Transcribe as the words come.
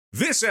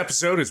This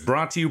episode is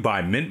brought to you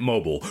by Mint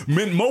Mobile.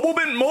 Mint Mobile,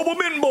 Mint Mobile,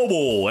 Mint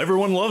Mobile.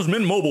 Everyone loves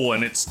Mint Mobile,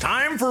 and it's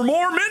time for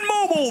more Mint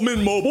Mobile,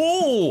 Mint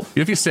Mobile.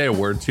 If you say a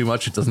word too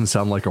much, it doesn't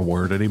sound like a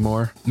word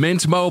anymore.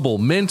 Mint Mobile,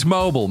 Mint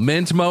Mobile,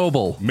 Mint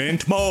Mobile.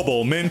 Mint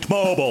Mobile, Mint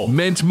Mobile.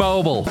 Mint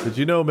Mobile. Did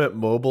you know Mint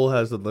Mobile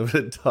has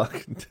unlimited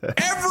talk and text?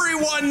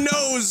 Everyone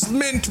knows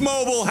Mint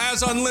Mobile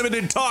has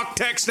unlimited talk,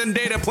 text, and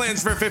data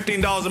plans for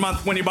 $15 a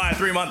month when you buy a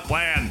 3-month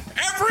plan.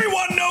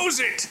 Everyone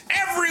knows it.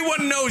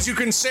 Everyone knows you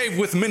can save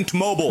with Mint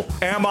Mobile.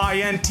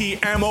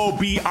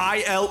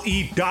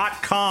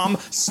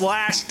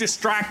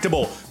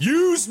 MintMobile.com/distractible.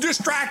 Use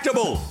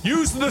Distractable.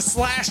 Use the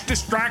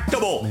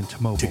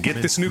 /distractable. To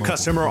get this new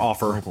customer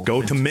offer,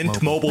 go to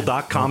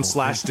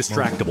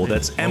mintmobile.com/distractible.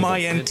 That's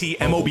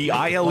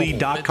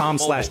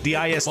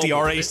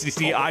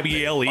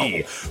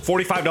MintMobile.com/distractable.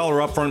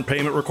 $45 upfront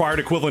payment required,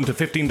 equivalent to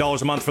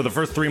 $15 a month for the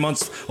first 3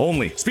 months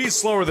only. Speed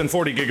slower than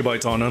 40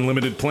 gigabytes on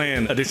unlimited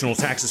plan. Additional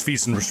taxes,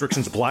 fees, and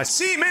restrictions apply.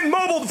 See Mint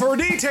Mobile for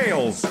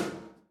details.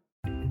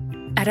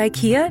 At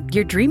IKEA,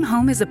 your dream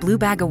home is a blue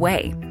bag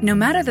away. No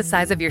matter the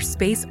size of your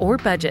space or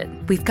budget,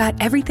 we've got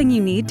everything you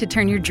need to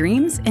turn your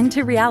dreams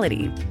into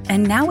reality.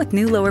 And now with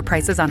new lower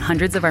prices on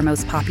hundreds of our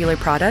most popular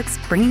products,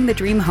 bringing the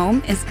dream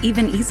home is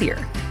even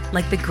easier.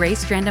 Like the gray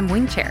Strandom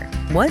wing chair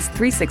was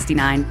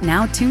 $369,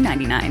 now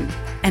 $299.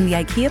 And the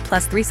IKEA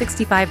Plus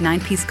 365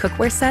 9-piece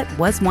cookware set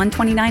was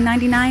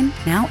 $129.99,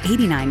 now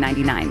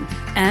 $89.99.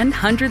 And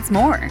hundreds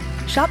more.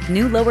 Shop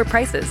new lower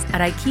prices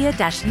at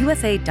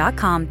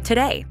IKEA-USA.com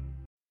today.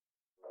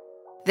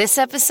 This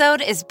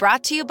episode is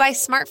brought to you by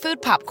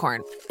Smartfood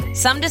Popcorn.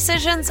 Some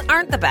decisions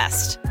aren't the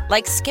best,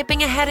 like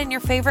skipping ahead in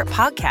your favorite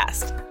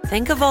podcast.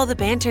 Think of all the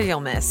banter you'll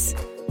miss,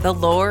 the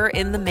lore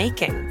in the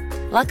making.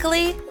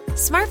 Luckily,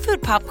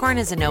 Smartfood Popcorn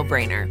is a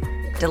no-brainer.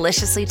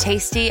 Deliciously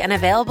tasty and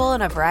available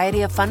in a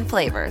variety of fun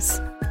flavors.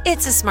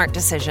 It's a smart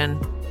decision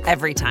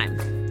every time.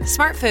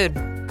 Smartfood.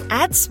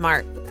 Add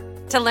smart.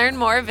 To learn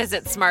more,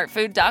 visit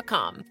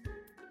smartfood.com.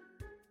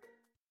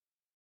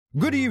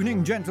 Good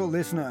evening, gentle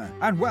listener,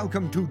 and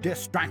welcome to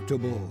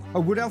Distractable, a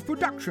Wood Elf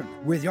production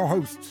with your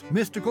hosts,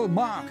 Mystical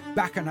Mark,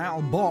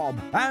 Bacchanal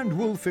Bob, and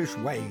Wolfish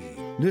Way.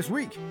 This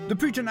week, the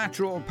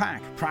preternatural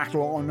pack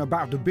prattle on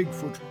about the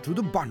Bigfoot to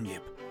the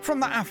Bunyip, from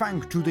the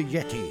Afang to the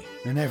Yeti,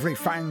 and every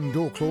fanged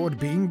or clawed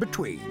being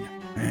between.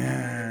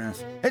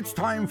 Yes, it's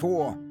time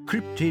for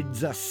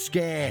Cryptids Are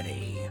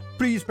Scary.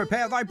 Please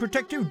prepare thy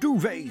protective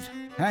duvets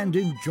and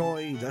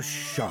enjoy the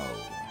show.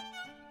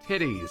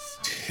 Titties.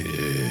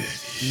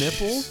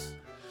 Nipples?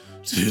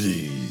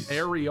 Titties.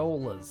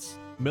 Areolas.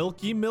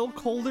 Milky milk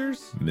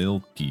holders?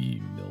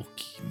 Milky.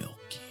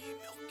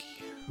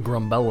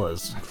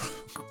 Grumbellas.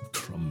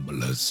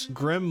 Crumblers.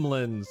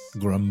 Gremlins.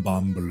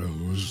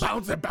 Grumbombeloos.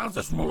 Bounce it.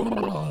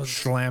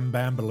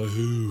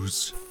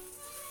 Slambambeloos.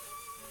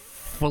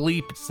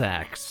 Fleep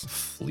sacks.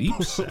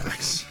 Fleep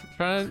sacks.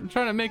 Trying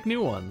to make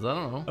new ones. I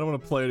don't know. I don't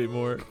want to play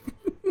anymore.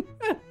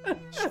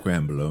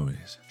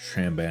 Scrambelones.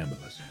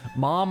 Shambambelas.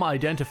 Mom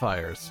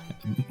identifiers.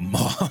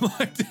 Mom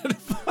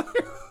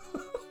identifier.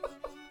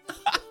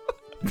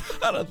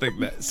 I don't think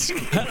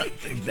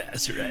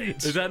that's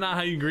right. Is that not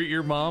how you greet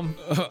your mom?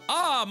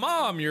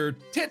 Mom, your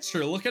tits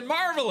are looking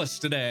marvelous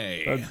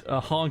today. A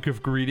honk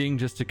of greeting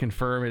just to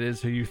confirm it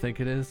is who you think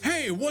it is?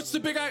 Hey, what's the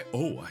big eye?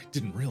 Oh, I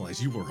didn't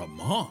realize you were a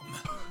mom.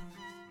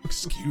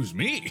 Excuse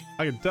me.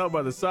 I can tell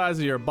by the size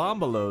of your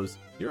bombalos.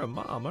 You're a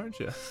mom,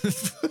 aren't you?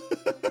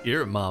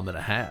 You're a mom and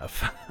a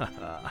half.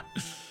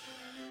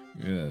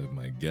 Yeah,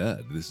 my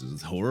God, this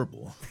is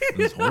horrible.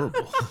 This is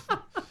horrible.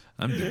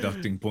 I'm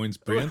deducting points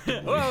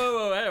preemptively.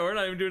 Whoa, hey, we're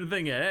not even doing a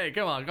thing yet. Hey,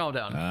 come on, calm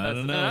down. I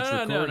don't know. It's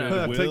recorded.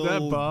 No. Will, Take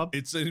that, Bob.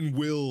 It's in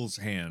Will's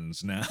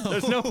hands now.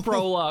 There's no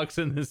prologues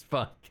in this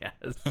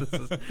podcast.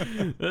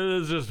 This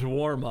is just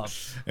warm up.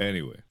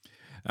 Anyway.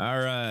 All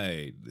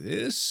right.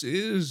 This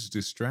is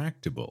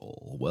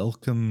Distractable.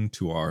 Welcome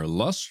to our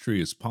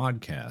illustrious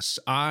podcast.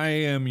 I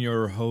am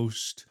your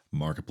host,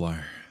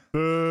 Markiplier.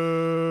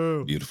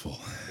 Beautiful.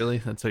 Really?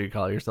 That's how you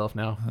call yourself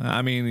now?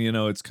 I mean,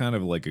 it's kind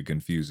of like a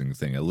confusing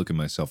thing. I look at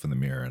myself in the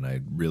mirror and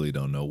I really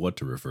don't know what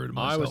to refer to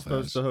myself as. I was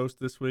supposed to host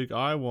this week.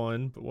 I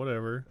won, but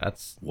whatever.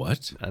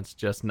 What? That's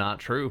just not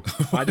true.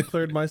 I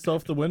declared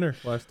myself the winner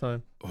last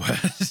time.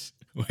 What?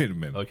 Wait a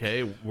minute.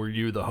 Okay, were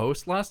you the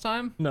host last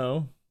time?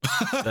 No.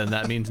 Then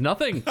that means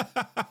nothing.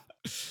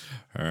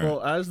 Right.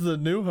 Well, as the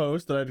new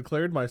host that I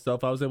declared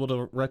myself, I was able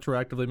to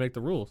retroactively make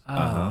the rules.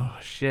 Oh,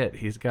 shit.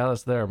 He's got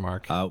us there,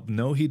 Mark.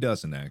 No, he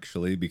doesn't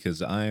actually,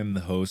 because I am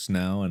the host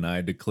now, and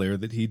I declare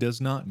that he does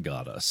not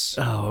got us.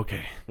 Oh,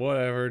 okay.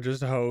 Whatever,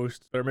 just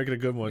host. Better make it a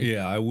good one.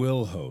 Yeah, I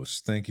will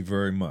host. Thank you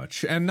very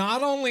much. And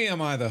not only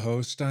am I the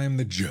host, I am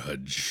the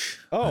judge.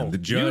 Oh, I'm the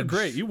judge. you were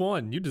great. You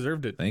won. You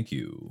deserved it. Thank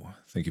you.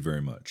 Thank you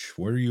very much.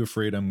 What are you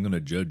afraid I'm going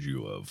to judge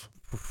you of?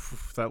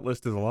 That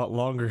list is a lot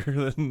longer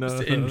than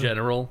Just in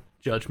general,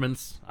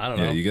 judgments. I don't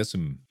know. Yeah, you got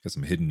some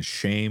hidden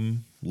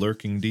shame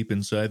lurking deep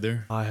inside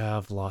there. I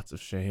have lots of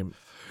shame.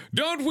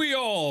 Don't we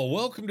all?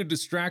 Welcome to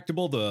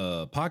Distractable,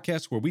 the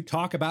podcast where we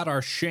talk about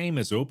our shame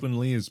as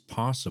openly as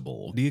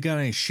possible. Do you got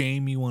any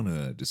shame you want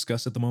to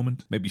discuss at the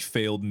moment? Maybe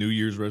failed New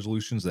Year's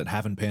resolutions that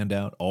haven't panned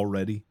out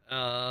already?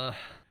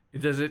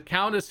 Does it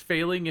count as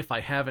failing if I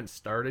haven't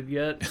started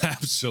yet?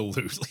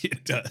 Absolutely,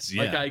 it does.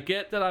 Yeah. Like, I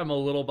get that I'm a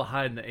little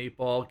behind the 8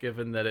 ball,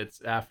 given that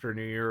it's after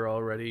New Year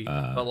already.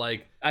 But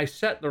like, I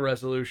set the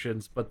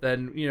resolutions, but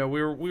then we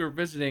were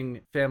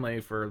visiting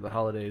family for the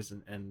holidays,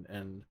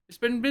 and it's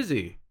been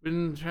busy.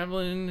 Been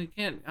traveling.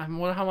 How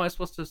am I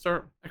supposed to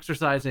start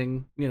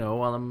exercising?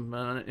 While I'm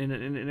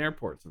in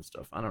airports and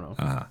stuff. I don't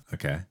know.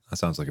 Okay. That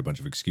sounds like a bunch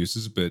of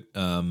excuses, but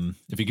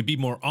if you could be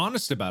more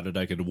honest about it,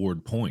 I could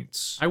award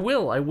points. I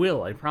will.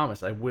 I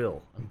promise. I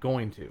will. I'm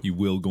going to. You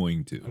will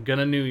going to. I'm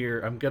gonna New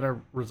Year. I'm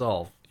gonna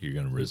resolve. You're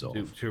gonna resolve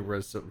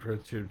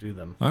to do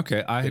them.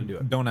 Okay, I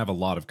don't have a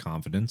lot of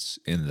confidence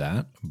in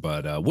that,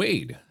 but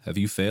Wade, have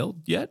you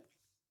failed yet?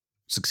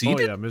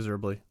 Succeeded? Oh yeah,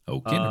 miserably.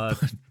 Okay.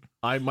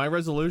 My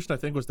resolution, I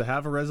think, was to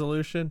have a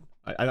resolution.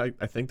 I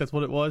think that's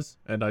what it was,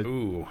 and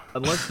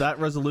unless that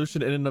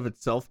resolution in and of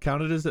itself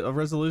counted as a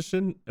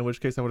resolution, in which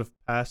case I would have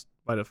passed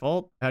by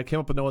default. I came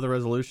up with no other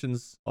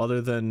resolutions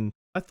other than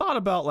I thought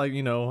about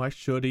I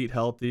should eat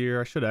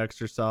healthier, I should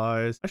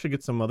exercise, I should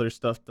get some other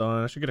stuff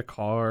done, I should get a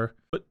car.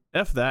 But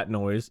F that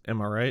noise,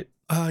 am I right?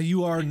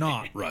 You are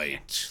not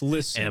right.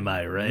 Listen, am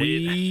I right?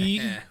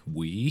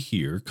 We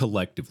here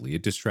collectively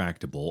at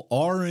Distractable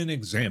are an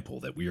example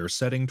that we are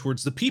setting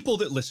towards the people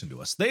that listen to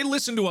us. They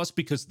listen to us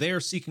because they are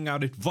seeking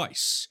out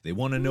advice. They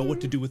want to know what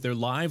to do with their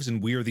lives,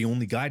 and we are the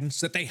only guidance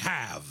that they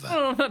have.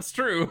 Oh, that's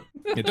true.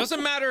 It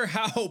doesn't matter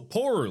how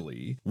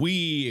poorly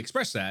we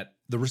express that.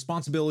 The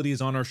responsibility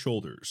is on our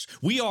shoulders.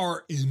 We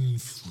are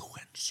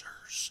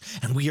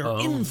influencers, and we are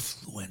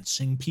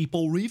influencing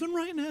people even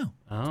right now.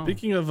 Oh.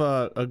 Speaking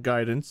of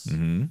guidance,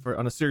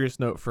 on a serious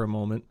note for a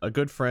moment, a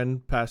good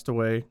friend passed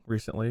away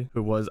recently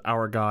who was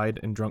our guide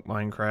in Drunk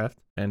Minecraft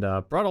and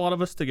brought a lot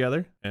of us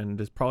together, and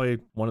is probably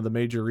one of the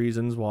major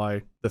reasons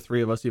why the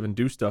three of us even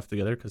do stuff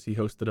together, because he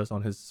hosted us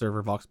on his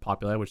server Vox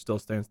Populi, which still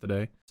stands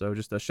today. So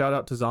just a shout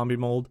out to Zombie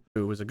Mold,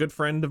 who was a good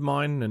friend of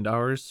mine and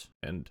ours,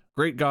 and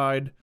great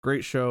guide,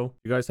 great show.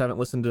 If you guys haven't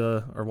listened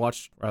to or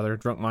watched rather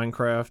Drunk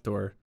Minecraft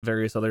or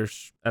various other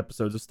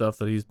episodes of stuff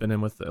that he's been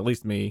in with, at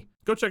least me,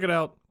 go check it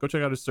out. Go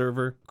check out his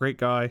server. Great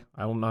guy.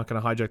 I'm not going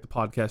to hijack the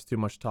podcast too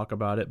much to talk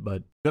about it,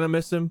 but gonna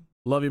miss him.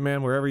 Love you,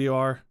 man, wherever you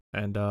are.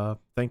 And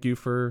thank you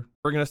for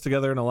bringing us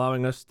together and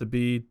allowing us to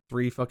be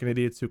three fucking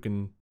idiots who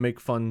can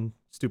make fun,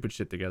 stupid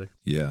shit together.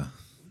 Yeah.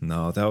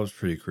 No, that was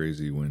pretty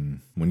crazy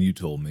when you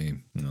told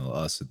me,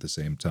 us at the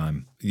same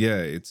time. Yeah,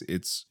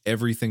 it's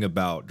everything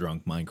about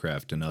Drunk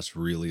Minecraft and us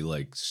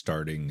really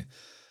starting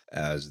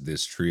as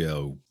this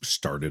trio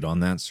started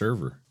on that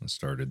server. It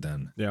started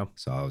then. Yeah.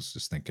 So I was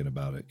just thinking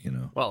about it,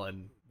 Well,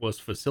 and was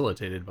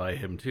facilitated by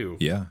him too.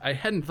 Yeah. I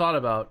hadn't thought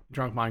about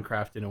Drunk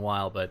Minecraft in a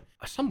while, but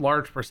some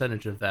large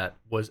percentage of that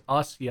was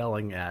us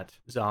yelling at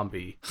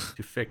Zombie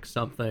to fix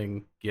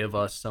something, give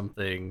us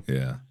something,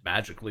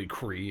 magically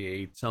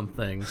create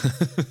something.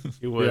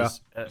 It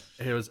was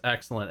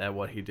excellent at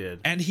what he did.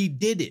 And he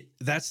did it.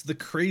 That's the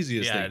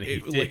craziest thing.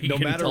 He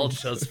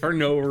indulged us for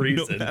no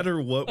reason. No matter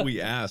what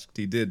we asked,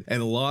 he did.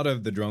 And a lot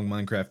of the Drunk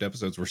Minecraft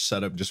episodes were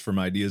set up just from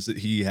ideas that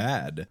he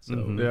had.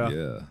 So,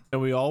 yeah.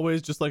 And we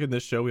always, just like in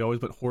this show, we always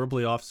went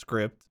horribly off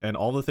script, and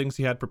all the things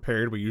he had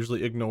prepared, we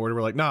usually ignored.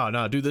 We're like,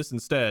 nah, do this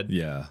instead.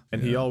 Yeah.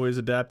 And he always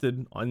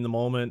adapted in the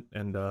moment.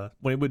 And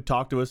when he would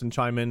talk to us and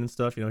chime in and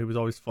stuff, he was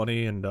always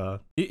funny. And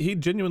he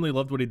genuinely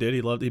loved what he did.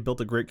 He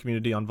built a great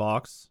community on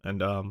Vox,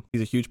 and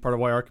he's a huge part of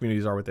why our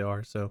communities are what they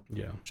are. So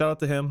yeah, shout out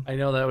to him. I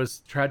know that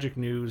was tragic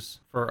news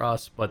for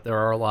us, but there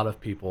are a lot of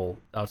people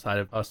outside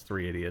of us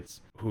three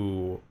idiots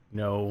who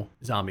know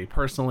Zombie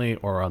personally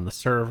or on the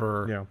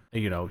server,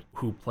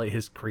 who play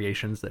his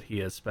creations that he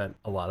has spent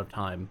a lot of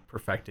time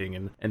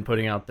perfecting and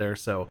putting out there.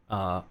 So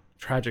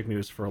tragic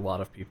news for a lot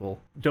of people.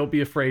 Don't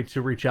be afraid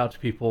to reach out to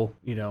people,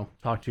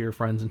 talk to your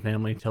friends and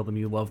family, tell them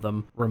you love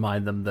them,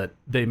 remind them that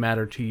they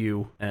matter to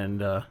you,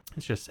 and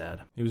it's just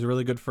sad. He was a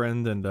really good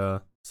friend,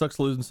 and sucks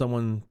losing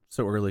someone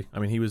so early. I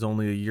mean, he was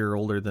only a year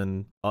older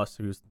than us.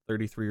 He was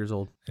 33 years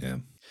old. Yeah.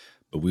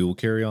 But we will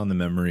carry on the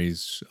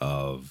memories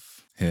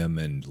of him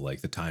and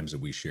the times that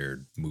we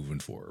shared moving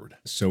forward.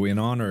 So in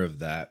honor of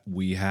that,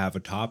 we have a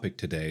topic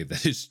today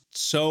that is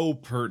so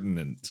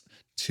pertinent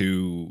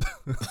to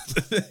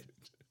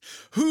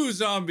who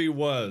Zombie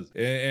was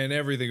and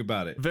everything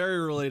about it. Very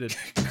related.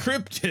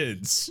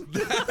 Cryptids.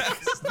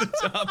 That's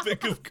the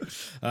topic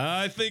of.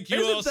 I think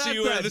you all see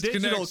where this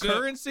digital connects. Digital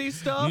currency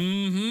stuff.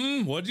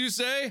 What'd you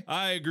say?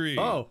 I agree.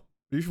 Oh,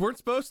 you weren't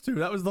supposed to.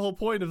 That was the whole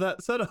point of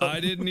that setup. I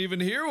didn't even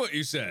hear what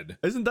you said.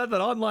 Isn't that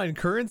online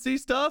currency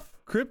stuff?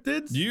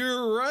 Cryptids?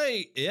 You're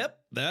right. Yep,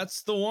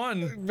 that's the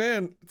one.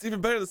 Man, it's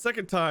even better the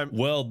second time.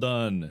 Well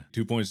done.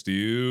 2 points to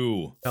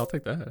you. I'll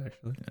take that,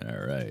 actually.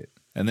 All right.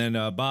 And then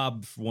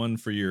Bob, one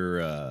for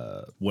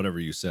your whatever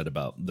you said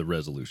about the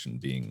resolution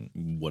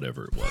being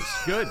whatever it was.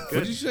 Good. What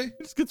did you say?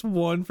 Just gets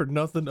one for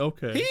nothing.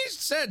 Okay. He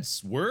said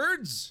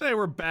words. They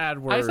were bad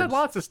words. I said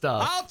lots of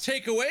stuff. I'll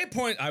take away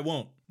point. I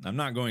won't. I'm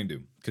not going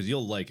to, because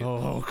you'll like it.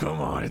 Oh, come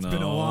on. It's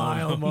been a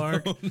while,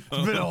 Mark. It's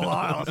been a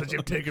while since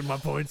you've taken my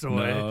points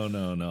away.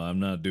 No. I'm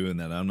not doing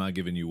that. I'm not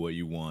giving you what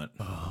you want.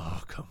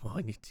 Oh, come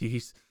on, you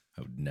tease.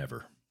 I would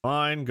never.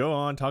 Fine, go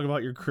on. Talk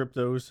about your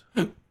cryptos.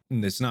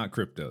 It's not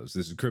cryptos.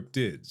 This is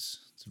cryptids.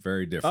 It's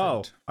very different.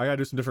 Oh, I gotta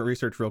do some different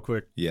research real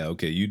quick. Yeah,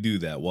 okay, you do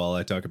that while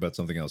I talk about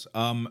something else.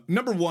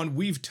 Number one,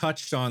 we've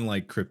touched on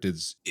like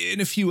cryptids in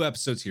a few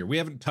episodes here. We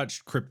haven't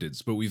touched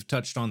cryptids, but we've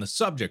touched on the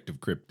subject of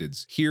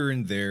cryptids here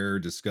and there,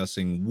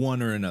 discussing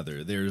one or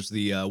another. There's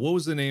the what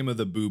was the name of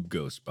the boob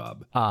ghost,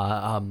 Bob?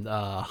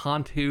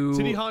 Hantu.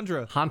 City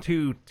Handra.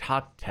 Hantu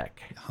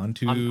Tatek.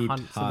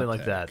 Hantu something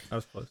like that. I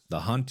was close. The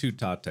Hantu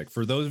Tatek.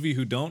 For those of you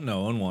who don't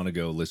know and want to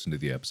go listen to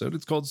the episode,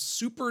 it's called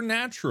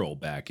Supernatural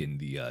back in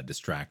the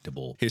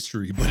Distractable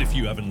history. But if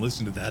you haven't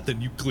listened to that,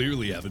 then you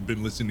clearly haven't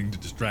been listening to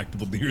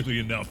Distractable nearly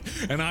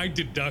enough. And I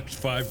deduct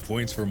 5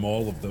 points from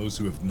all of those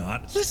who have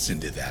not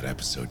listened to that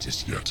episode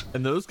just yet.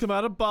 And those come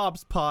out of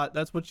Bob's pot.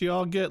 That's what you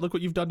all get. Look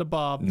what you've done to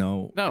Bob.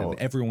 No. No.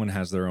 Everyone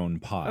has their own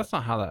pot. That's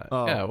not how that.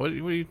 Oh. Yeah, what are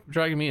you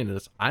dragging me into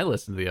this? I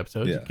listened to the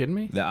episode. Yeah. You kidding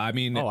me? I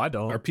mean, Oh, I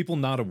don't. Are people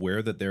not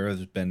aware that there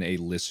has been a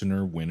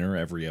listener winner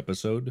every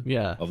episode?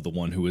 Yeah. Of the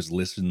one who has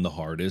listened the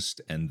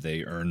hardest and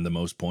they earn the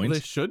most points?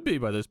 They should be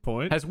by this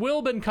point. Has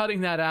Will been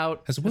cutting that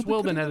out? Has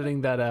Will been been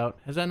editing that out?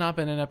 Has that not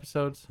been in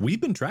episodes? We've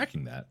been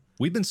tracking that.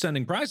 We've been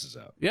sending prizes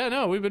out. Yeah,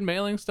 no, we've been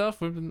mailing stuff.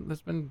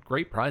 There's been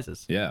great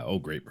prizes. Yeah. Oh,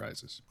 great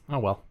prizes. Oh,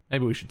 well,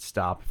 maybe we should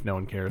stop if no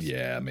one cares.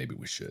 Yeah, maybe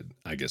we should.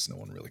 I guess no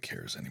one really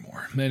cares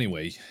anymore.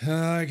 Anyway,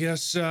 I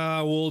guess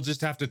we'll just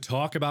have to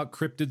talk about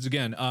cryptids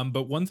again.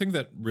 But one thing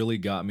that really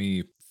got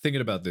me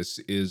thinking about this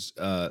is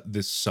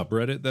this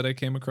subreddit that I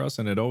came across,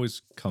 and it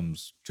always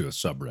comes to a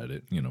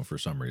subreddit, for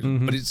some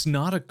reason. But it's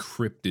not a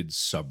cryptid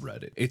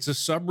subreddit. It's a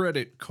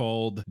subreddit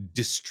called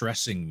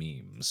Distressing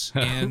Memes.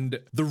 And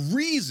the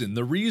reason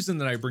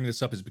that I bring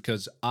this up is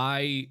because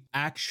I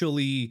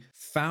actually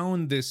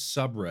found this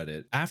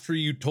subreddit after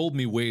you told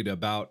me, Wade,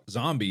 about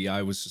Zombie.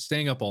 I was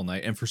staying up all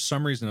night, and for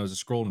some reason I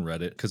was scrolling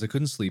Reddit because I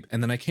couldn't sleep,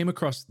 and then I came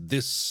across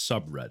this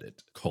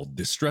subreddit called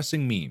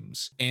Distressing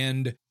Memes.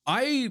 And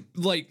I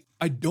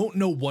don't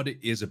know what it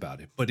is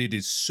about it, but it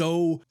is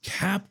so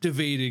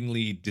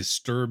captivatingly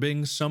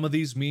disturbing, some of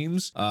these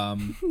memes.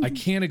 I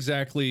can't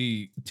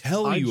exactly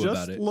tell you about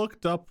it. I just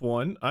looked up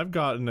one. I've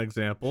got an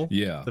example.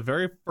 Yeah. The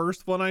very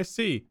first one I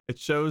see, it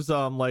shows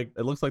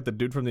it looks like the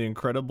dude from The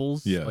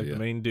Incredibles. Yeah, the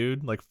main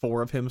dude, like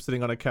 4 of him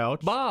sitting on a couch.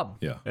 Bob.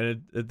 Yeah.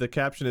 And the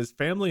caption is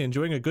family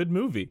enjoying a good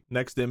movie.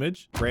 Next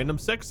image, random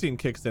sex scene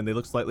kicks in. They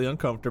look slightly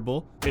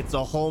uncomfortable. It's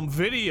a home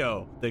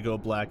video. They go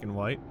black and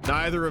white.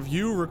 Neither of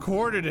you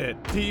recorded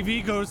it. TV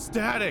goes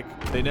static.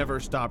 They never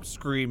stopped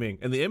screaming.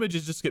 And the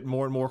images just get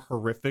more and more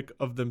horrific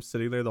of them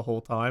sitting there the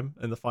whole time.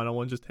 And the final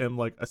one, just him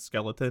like a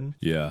skeleton.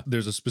 Yeah.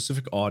 There's a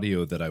specific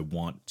audio that I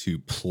want to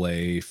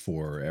play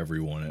for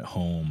everyone at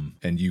home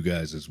and you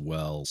guys as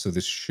well. So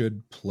this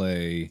should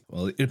play.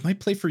 Well, it might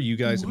play for you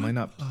guys. It might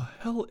not. What the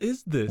hell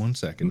is this? 1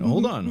 second.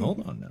 Hold on now.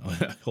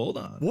 Hold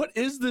on. What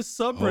is this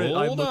subreddit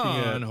I'm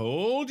looking at?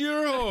 Hold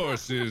your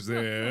horses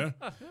there.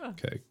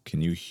 Okay. Can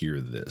you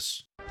hear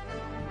this?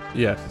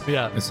 Yes.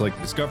 Yeah. It's like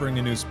discovering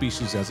a new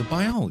species as a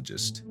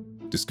biologist,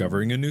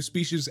 discovering a new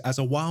species as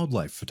a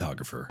wildlife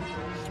photographer,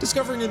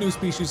 discovering a new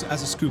species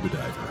as a scuba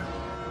diver,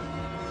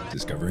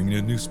 discovering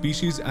a new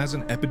species as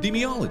an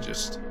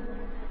epidemiologist,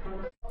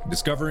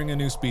 discovering a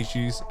new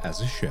species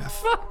as a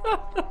chef,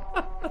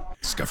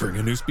 discovering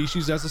a new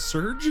species as a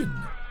surgeon,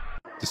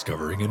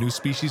 discovering a new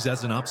species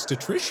as an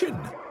obstetrician,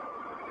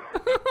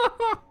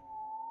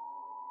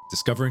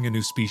 discovering a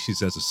new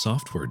species as a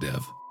software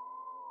dev,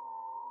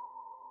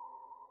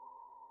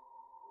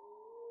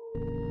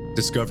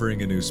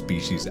 discovering a new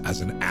species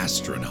as an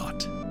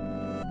astronaut.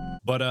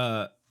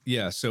 But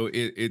yeah, so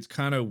it's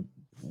kind of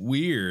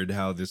weird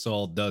how this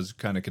all does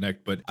kind of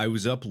connect. But I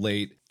was up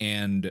late,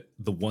 and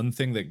the one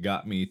thing that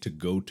got me to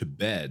go to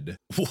bed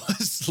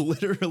was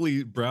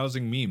literally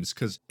browsing memes,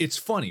 because it's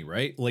funny,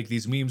 right? Like,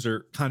 these memes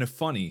are kind of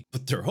funny,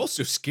 but they're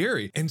also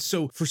scary. And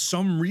so for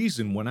some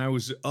reason, when I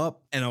was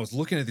up and I was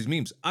looking at these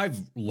memes,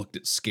 I've looked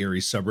at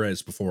scary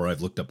subreddits before. I've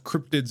looked up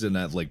cryptids, and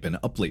I've been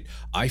up late.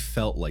 I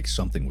felt like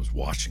something was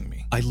watching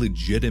me. I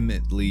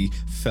legitimately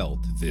felt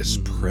this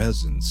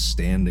presence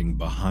standing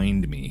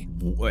behind me.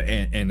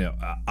 And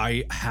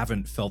I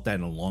haven't felt that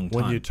in a long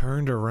time. When you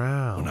turned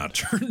around. When I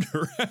turned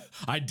around.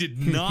 I did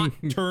not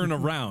turn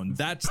around.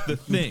 That's the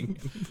thing.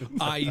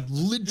 I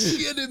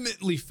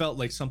legitimately felt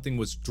like something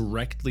was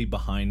directly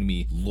behind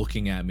me,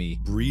 looking at me,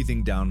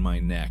 breathing down my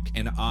neck,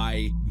 and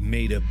I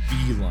made a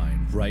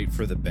beeline right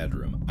for the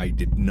bedroom. I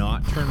did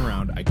not turn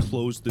around. I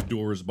closed the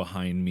doors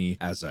behind me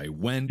as I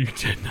went. You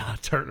did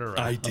not turn around.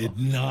 I did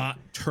not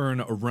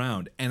turn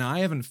around, and I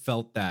haven't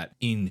felt that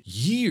in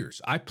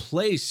years. I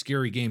play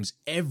scary games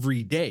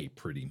every day,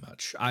 pretty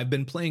much. I've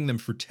been playing them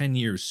for 10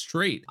 years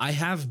straight. I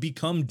have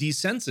become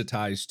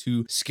desensitized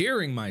to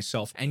scaring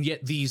myself, and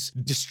yet these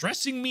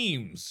distressing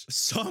memes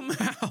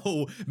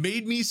somehow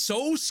made me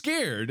so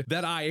scared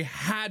that I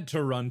had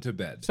to run to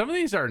bed. Some of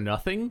these are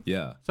nothing.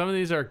 Yeah. Some of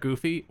these are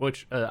goofy,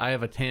 which I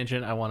have a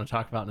tangent I want to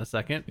talk about in a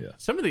second. Yeah.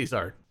 Some of these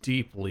are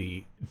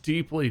deeply,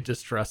 deeply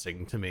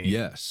distressing to me.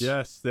 Yes.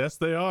 Yes,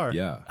 they are.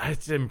 Yeah.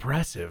 It's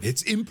impressive.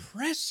 It's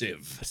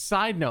impressive.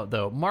 Side note,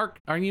 though, Mark,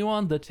 are you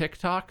on the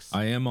TikToks?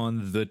 I am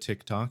on the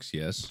TikToks,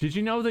 yes. Did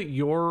you know that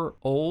your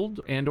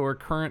old and or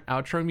current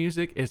outro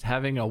music is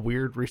having a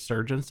weird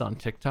resurgence on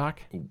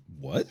TikTok?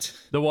 What?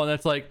 The one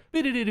that's like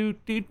the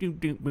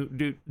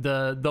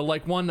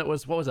like one that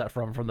was, what was that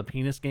from the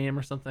Penis Game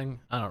or something?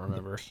 I don't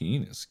remember.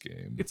 Penis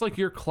Game. It's like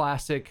your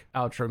classic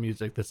outro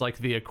music that's like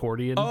the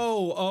accordion.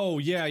 Oh,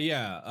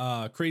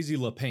 yeah. Crazy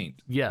La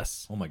Paint.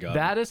 Yes. Oh my God.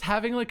 That is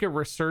having like a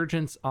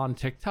resurgence on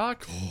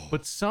TikTok,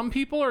 but some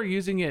people are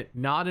using it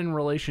not in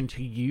relation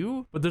to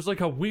you, but there's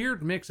like a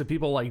weird mix of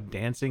people like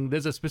dancing.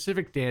 There's a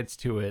specific dance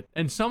to it.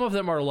 And some of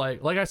them are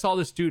like I saw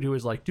this dude who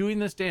was like doing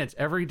this dance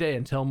every day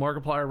until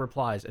Markiplier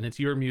replies, and it's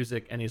your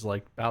music, and he's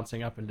like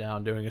bouncing up and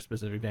down doing a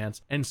specific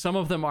dance. And some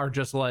of them are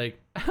just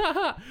like,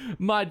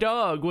 my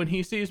dog when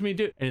he sees me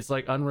do, and it's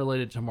like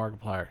unrelated to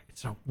Markiplier.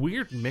 It's a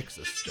weird mix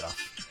of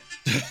stuff.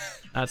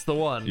 That's the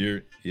one.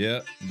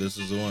 This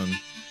is the one.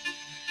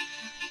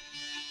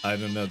 I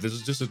don't know. This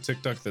is just a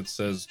TikTok that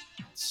says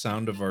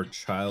sound of our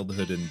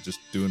childhood and just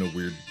doing a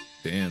weird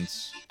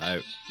dance.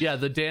 Yeah,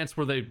 the dance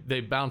where they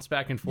bounce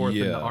back and forth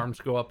and the arms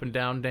go up and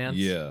down dance.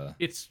 Yeah.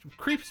 It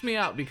creeps me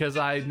out because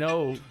I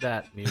know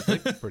that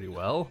music pretty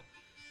well,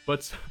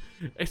 but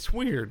it's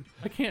weird.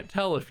 I can't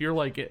tell if you're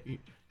like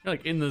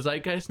in the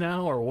zeitgeist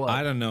now or what.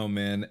 I don't know,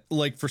 man.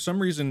 Like for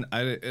some reason,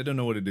 I don't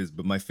know what it is,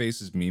 but my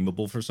face is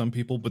memeable for some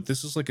people, but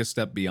this is like a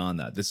step beyond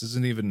that. This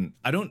isn't even,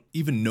 I don't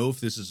even know if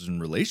this is in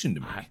relation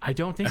to me. I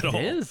don't think it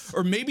is.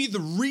 Or maybe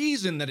the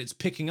reason that it's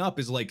picking up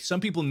is like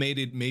some people made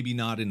it maybe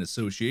not in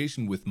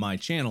association with my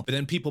channel, but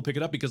then people pick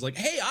it up because like,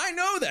 hey, I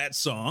know that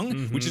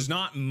song, which is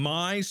not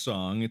my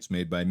song. It's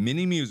made by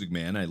Mini Music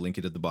Man. I link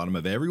it at the bottom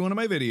of every one of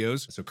my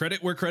videos. So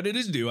credit where credit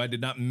is due. I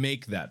did not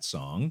make that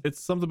song. It's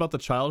something about the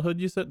childhood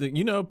you said.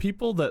 You know,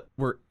 people that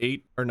were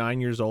 8 or 9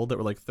 years old that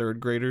were like third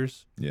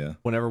graders. Yeah.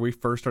 Whenever we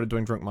first started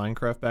doing Drunk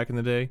Minecraft back in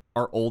the day,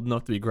 are old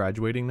enough to be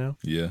graduating now.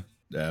 Yeah.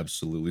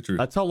 Absolutely true.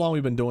 That's how long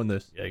we've been doing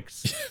this.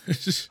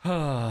 Yikes.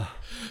 Not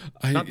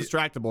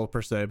distractible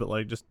per se, but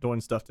like just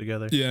doing stuff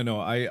together. Yeah, no,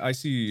 I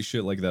see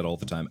shit like that all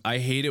the time. I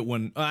hate it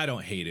when I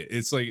don't hate it.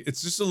 It's like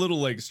it's just a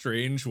little like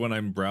strange when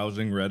I'm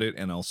browsing Reddit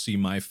and I'll see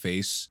my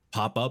face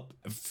pop up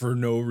for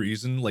no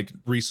reason. Like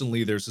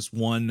recently there's this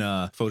one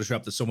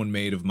Photoshop that someone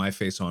made of my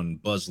face on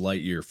Buzz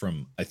Lightyear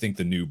from I think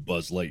the new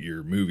Buzz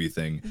Lightyear movie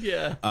thing.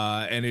 Yeah.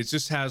 And it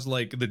just has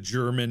like the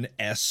German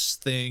S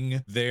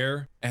thing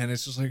there. And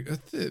it's just like,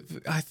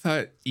 I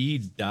thought E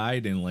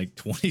died in like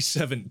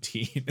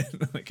 2017.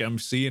 Like I'm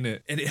seeing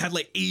it and it had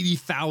like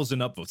 80,000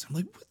 upvotes. I'm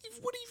like,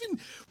 what even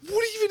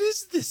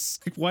is this?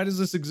 Like, why does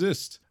this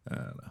exist? I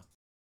don't know.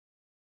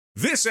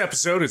 This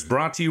episode is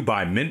brought to you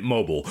by Mint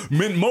Mobile.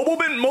 Mint Mobile,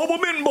 Mint Mobile,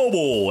 Mint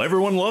Mobile.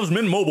 Everyone loves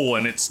Mint Mobile,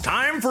 and it's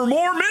time for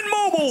more Mint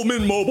Mobile.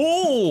 Mint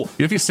Mobile.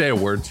 If you say a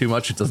word too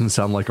much, it doesn't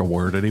sound like a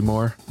word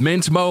anymore.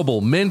 Mint Mobile,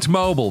 Mint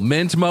Mobile,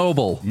 Mint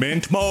Mobile.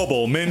 Mint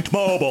Mobile, Mint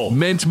Mobile.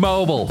 Mint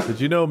Mobile. Did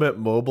you know Mint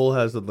Mobile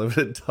has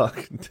unlimited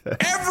talk and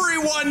text?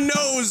 Everyone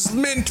knows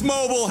Mint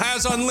Mobile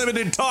has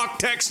unlimited talk,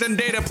 text, and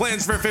data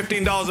plans for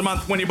 $15 a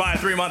month when you buy a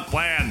 3-month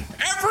plan.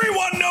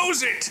 Everyone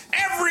knows it.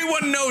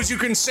 Everyone knows you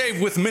can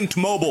save with Mint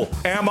Mobile.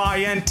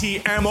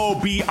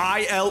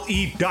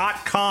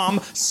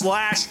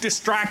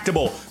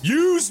 MINTMOBILE.com/distractible.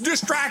 Use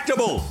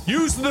distractible.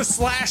 Use the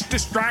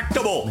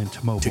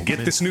 /distractible. To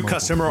get this new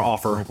customer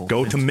offer,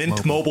 go to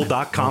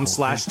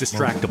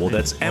mintmobile.com/distractible.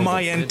 That's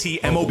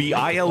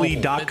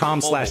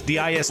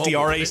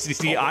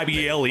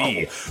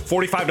MINTMOBILE.com/DISTRACCIBLE.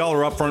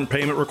 $45 upfront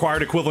payment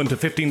required, equivalent to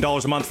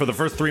 $15 a month for the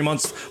first 3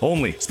 months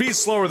only. Speed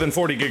slower than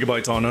 40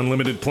 gigabytes on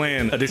unlimited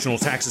plan. Additional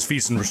taxes,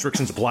 fees, and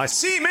restrictions apply.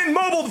 See Mint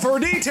Mobile for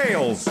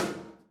details.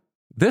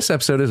 This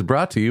episode is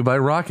brought to you by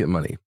Rocket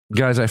Money.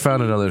 Guys, I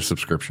found another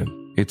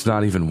subscription. It's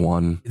not even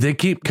one. They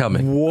keep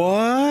coming.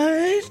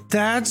 What?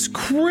 That's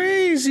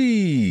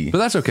crazy. But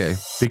that's okay,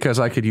 because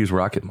I could use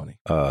Rocket Money.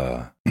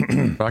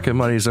 Rocket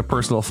Money is a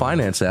personal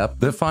finance app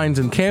that finds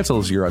and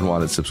cancels your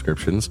unwanted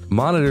subscriptions,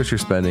 monitors your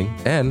spending,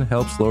 and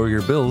helps lower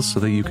your bills so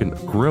that you can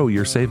grow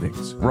your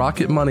savings.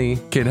 Rocket Money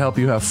can help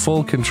you have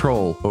full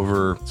control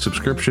over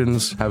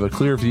subscriptions, have a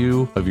clear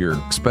view of your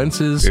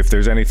expenses. If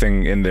there's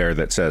anything in there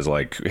that says,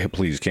 like, hey,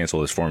 please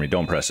cancel this for me,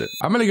 don't press it.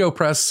 I'm going to go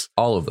press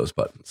all of those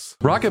buttons.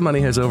 Rocket Money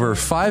has over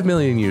 5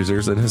 million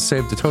users and has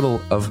saved a total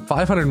of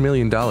 $500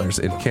 million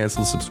in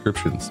canceled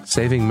subscriptions,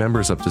 saving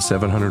members up to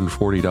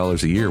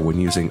 $740 a year when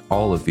using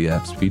all of the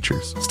app's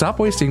features. Stop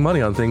wasting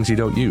money on things you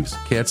don't use.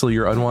 Cancel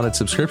your unwanted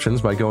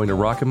subscriptions by going to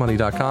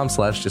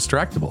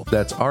rocketmoney.com/distractible.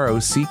 That's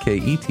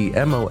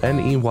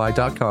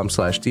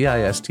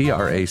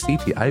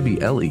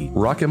ROCKETMONEY.com/DISTRACTIBLE.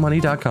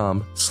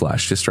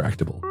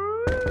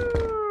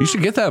 rocketmoney.com/distractible. You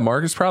should get that,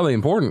 Mark. It's probably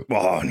important.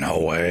 Oh,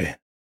 no way.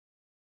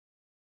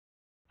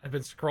 I've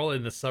been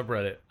scrolling the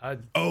subreddit.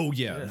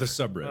 The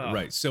subreddit,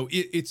 right? So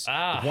it's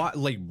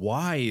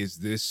why is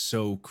this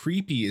so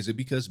creepy? Is it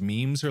because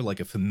memes are like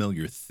a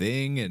familiar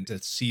thing, and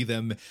to see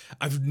them,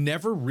 I've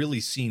never really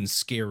seen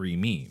scary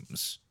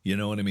memes. You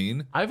know what I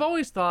mean? I've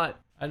always thought,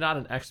 I'm not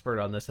an expert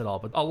on this at all,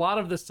 but a lot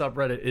of this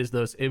subreddit is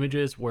those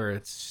images where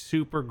it's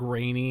super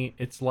grainy.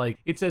 It's like,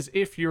 it's as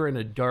if you're in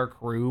a dark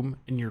room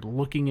and you're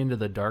looking into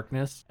the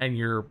darkness, and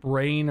your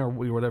brain or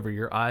whatever,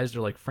 your eyes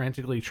are like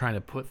frantically trying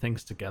to put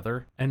things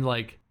together. And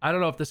like, I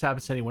don't know if this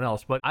happens to anyone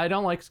else, but I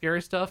don't like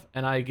scary stuff,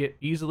 and I get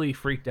easily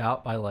freaked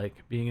out by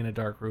like being in a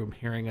dark room,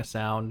 hearing a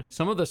sound.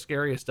 Some of the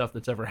scariest stuff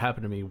that's ever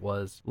happened to me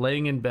was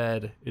laying in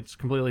bed. It's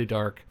completely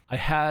dark. I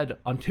had,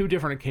 on 2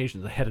 different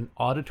occasions, I had an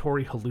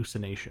auditory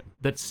hallucination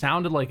that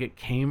sounded like it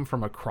came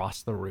from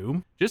across the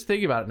room. Just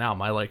thinking about it now,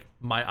 my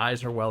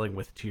eyes are welling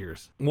with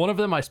tears. One of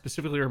them I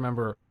specifically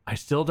remember, I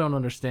still don't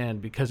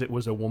understand because it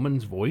was a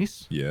woman's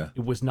voice. Yeah.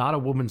 It was not a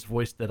woman's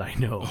voice that I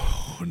know.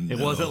 Oh, no. It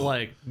wasn't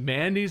like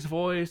Mandy's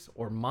voice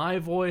or my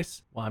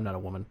voice. Well, I'm not a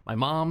woman. My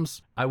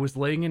mom's. I was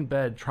laying in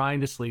bed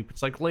trying to sleep.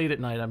 It's like late at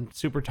night. I'm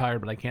super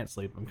tired, but I can't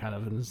sleep. I'm kind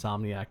of an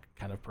insomniac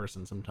kind of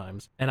person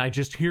sometimes. And I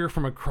just hear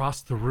from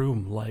across the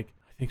room, like,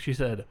 I think she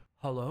said,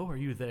 "Hello, are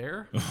you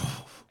there?"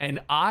 And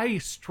I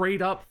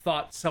straight up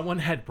thought someone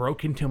had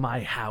broken into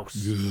my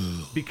house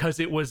because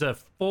it was a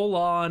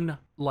full-on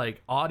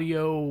like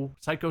audio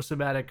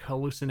psychosomatic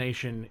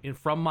hallucination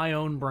from my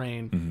own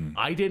brain. Mm-hmm.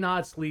 I did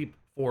not sleep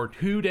for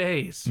 2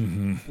 days.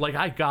 Mm-hmm. Like,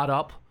 I got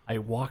up, I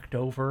walked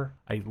over,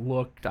 I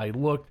looked,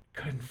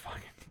 couldn't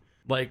fucking,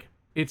 like,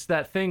 it's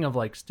that thing of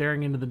like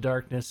staring into the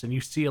darkness and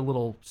you see a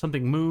little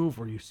something move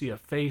or you see a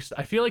face.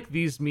 I feel like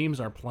these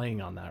memes are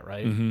playing on that,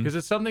 right? Because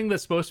it's something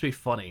that's supposed to be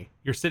funny.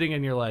 You're sitting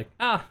and you're like,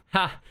 ah,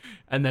 ha,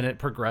 and then it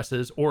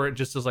progresses, or it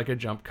just is like a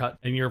jump cut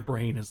and your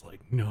brain is like,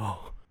 no.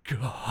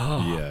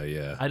 God.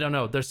 Yeah. I don't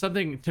know. There's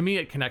something, to me,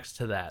 it connects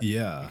to that.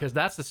 Yeah. Because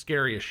that's the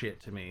scariest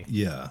shit to me.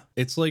 Yeah.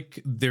 It's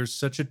like there's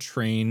such a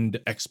trained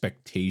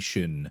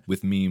expectation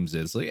with memes.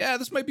 It's like, yeah,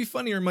 this might be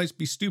funny or it might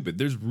be stupid.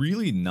 There's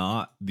really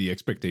not the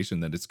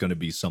expectation that it's going to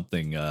be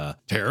something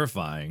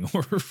terrifying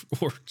or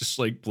just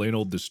like plain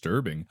old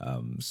disturbing.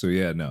 So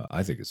yeah, no,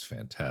 I think it's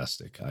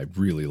fantastic. I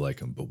really like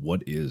them. But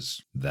what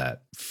is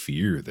that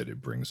fear that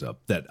it brings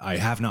up that I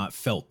have not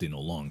felt in a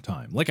long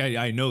time? Like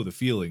I know the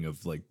feeling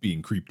of like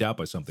being creeped out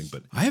by something,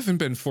 but I haven't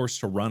been forced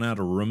to run out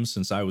of rooms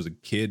since I was a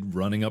kid,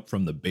 running up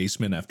from the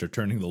basement after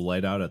turning the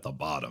light out at the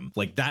bottom.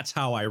 Like, that's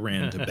how I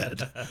ran to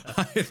bed.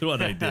 That's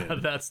what I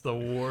did. That's the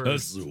worst.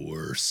 That's the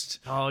worst.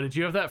 Oh, did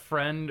you have that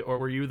friend, or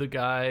were you the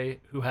guy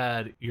who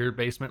had your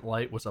basement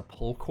light was a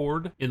pull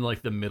cord in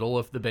like the middle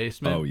of the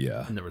basement? Oh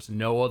yeah. And there was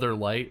no other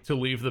light to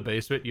leave the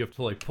basement. You have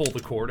to like pull the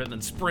cord and then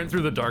sprint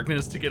through the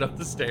darkness to get up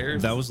the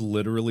stairs. That was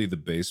literally the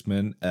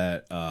basement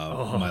at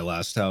my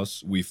last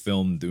house. We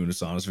filmed the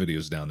Unisonus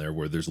videos down there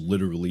where there's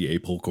literally a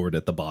pull cord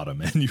at the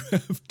bottom and you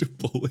have to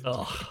pull it.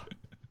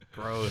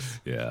 Gross.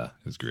 Yeah,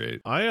 it's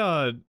great.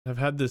 I have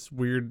had this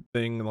weird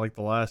thing in like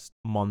the last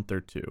month or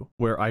two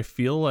where I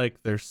feel like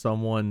there's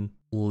someone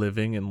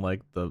living in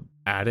like the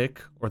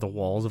attic or the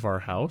walls of our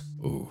house.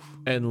 Ooh.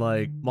 And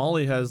like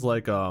Molly has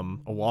like a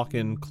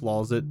walk-in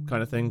closet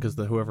kind of thing because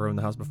whoever owned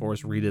the house before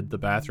us redid the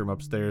bathroom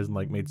upstairs and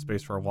like made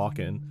space for a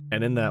walk-in.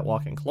 And in that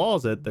walk-in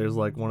closet, there's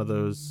like one of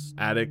those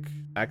attic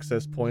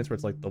access points where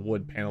it's like the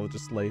wood panel that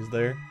just lays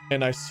there.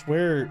 And I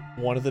swear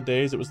one of the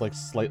days it was like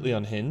slightly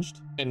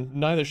unhinged, and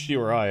neither she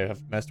or I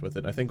have messed with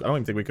it. I don't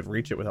even think we could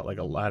reach it without like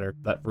a ladder.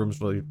 That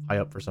room's really high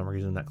up for some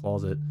reason in that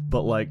closet.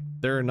 But like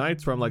there are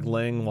nights where I'm like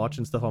laying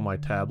watching stuff on my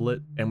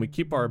tablet, and we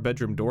keep our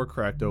bedroom door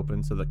cracked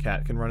open so the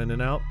cat can run in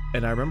and out.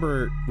 And I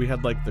remember we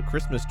had like the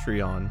Christmas tree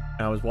on,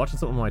 and I was watching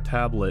something on my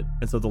tablet,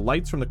 and so the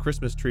lights from the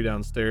Christmas tree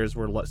downstairs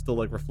were still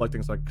like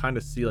reflecting, so I kind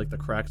of see like the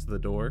cracks of the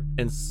door,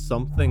 and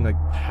something like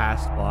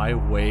passed by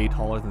way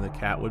taller than the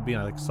cat would be,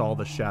 and I like saw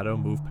the shadow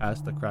move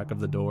past the crack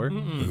of the door.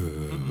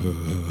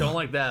 Don't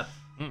like that.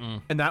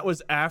 And that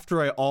was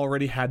after I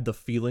already had the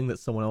feeling that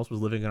someone else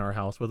was living in our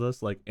house with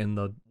us, like in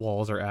the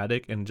walls or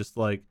attic, and just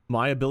like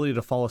my ability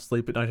to fall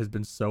asleep at night has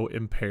been so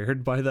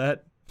impaired by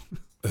that.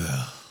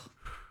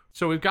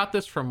 So we've got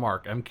this from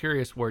Mark. I'm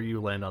curious where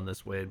you land on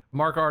this, Wade.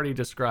 Mark already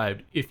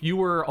described if you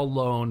were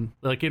alone,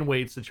 like in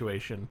Wade's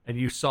situation, and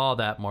you saw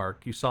that,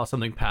 Mark, you saw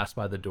something pass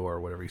by the door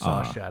or whatever, you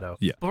saw a shadow.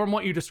 Yeah. But from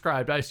what you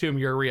described, I assume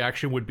your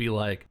reaction would be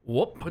like,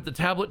 whoop, put the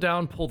tablet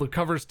down, pull the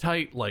covers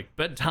tight, like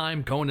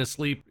bedtime, going to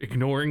sleep,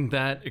 ignoring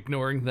that.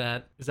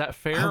 Is that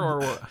fair?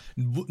 Or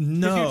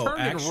no, you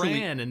turned actually,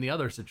 and ran in the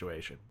other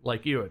situation,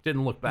 like you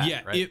didn't look back,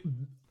 yeah, right?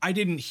 I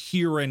didn't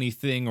hear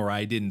anything, or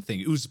I didn't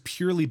think. It was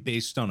purely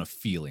based on a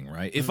feeling,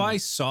 right? If I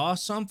saw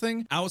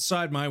something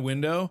outside my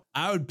window,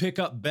 I would pick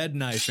up bed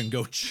knife and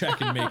go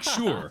check and make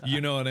sure. You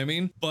know what I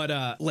mean?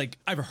 But like,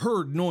 I've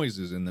heard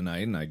noises in the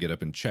night and I get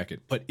up and check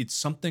it. But it's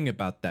something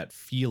about that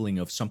feeling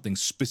of something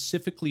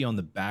specifically on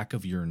the back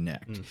of your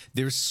neck.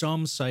 There's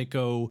some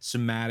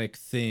psychosomatic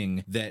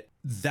thing that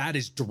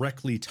is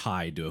directly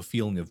tied to a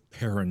feeling of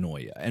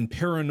paranoia. And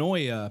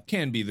paranoia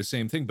can be the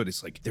same thing, but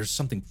it's like there's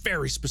something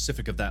very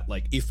specific of that.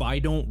 Like, if I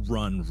don't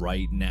run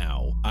right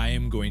now, I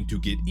am going to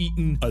get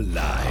eaten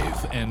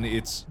alive. And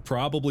it's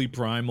probably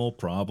primal,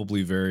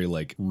 probably very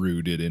like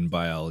rooted in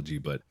biology,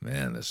 but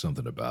man, there's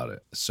something about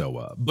it.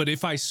 So, but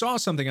if I saw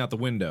something out the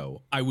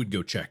window, I would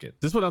go check it.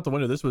 This wasn't out the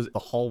window. This was the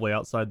hallway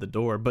outside the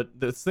door. But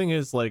the thing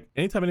is, like,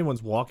 anytime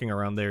anyone's walking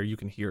around there, you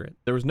can hear it.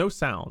 There was no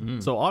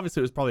sound. So obviously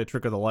it was probably a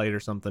trick of the light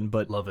or something.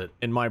 But love it.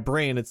 In my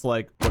brain, it's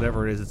like,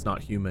 whatever it is, it's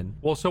not human.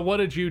 Well, so what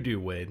did you do,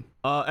 Wade?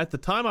 At the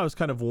time, I was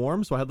kind of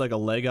warm, so I had like a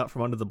leg out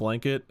from under the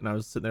blanket, and I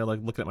was sitting there like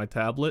looking at my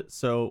tablet.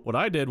 So what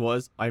I did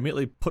was I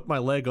immediately put my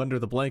leg under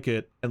the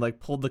blanket and like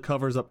pulled the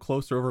covers up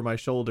closer over my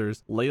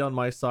shoulders, laid on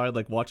my side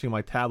like watching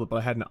my tablet, but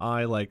I had an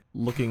eye like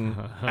looking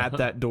at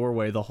that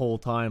doorway the whole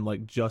time,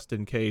 like just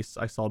in case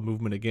I saw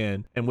movement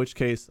again. In which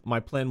case, my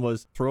plan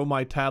was throw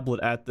my tablet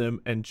at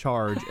them and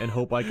charge and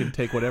hope I can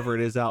take whatever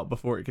it is out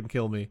before it can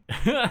kill me.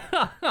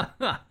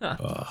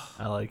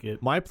 I like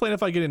it. My plan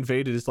if I get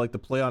invaded is like to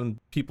play on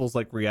people's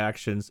like reactions.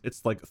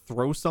 It's like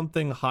throw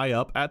something high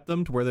up at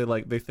them to where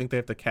they think they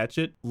have to catch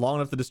it long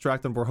enough to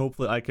distract them where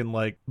hopefully I can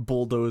like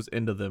bulldoze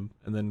into them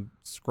and then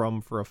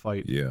scrum for a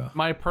fight. Yeah.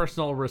 My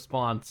personal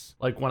response,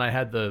 like when I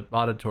had the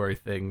auditory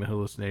thing, the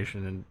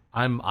hallucination, and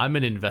I'm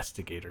an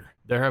investigator.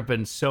 There have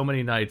been so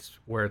many nights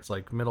where it's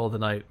like middle of the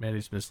night,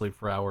 Mandy's been asleep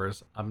for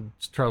hours. I'm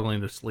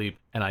struggling to sleep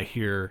and I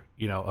hear,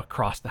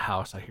 across the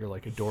house, I hear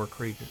like a door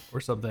creak or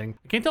something.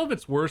 I can't tell if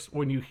it's worse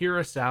when you hear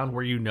a sound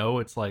where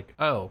it's like,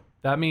 oh,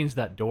 that means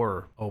that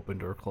door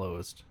opened or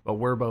closed, but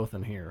we're both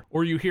in here.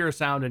 Or you hear a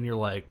sound and you're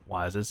like,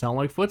 why does it sound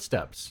like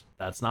footsteps?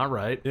 That's not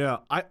right. Yeah,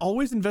 I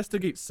always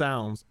investigate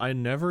sounds. I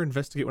never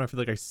investigate when I feel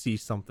like I see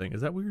something.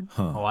 Is that weird?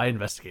 Oh, I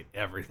investigate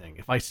everything.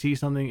 If I see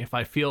something, if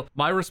I feel,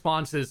 my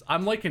response is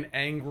I'm like an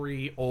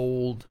angry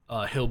old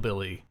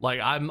hillbilly. Like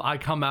I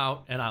come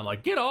out and I'm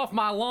like, get off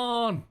my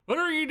lawn. What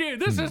are you doing?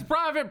 This is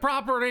private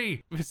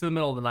property. If it's in the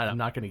middle of the night, I'm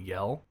not going to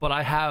yell, but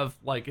I have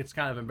like, it's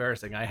kind of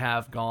embarrassing. I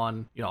have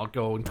gone, I'll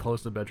go and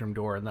close the bedroom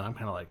door and then I'm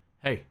kind of like,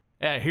 hey,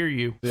 yeah, I hear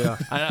you. Yeah.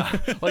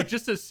 Like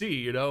just to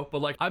see, but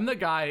like I'm the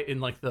guy in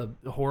like the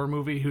horror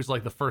movie who's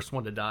like the first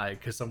one to die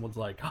because someone's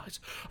like,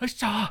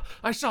 oh,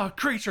 I saw a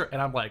creature.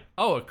 And I'm like,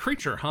 oh, a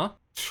creature, huh?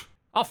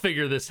 I'll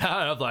figure this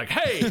out. I'm like,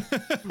 hey,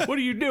 what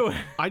are you doing?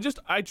 I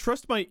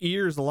trust my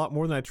ears a lot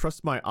more than I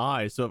trust my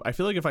eyes. So I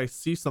feel like if I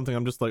see something,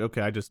 I'm just like,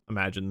 okay, I just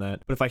imagine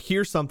that. But if I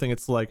hear something,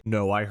 it's like,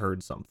 no, I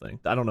heard something.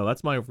 I don't know.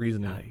 That's my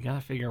reasoning. You gotta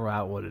figure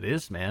out what it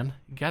is, man.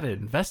 You gotta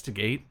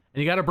investigate.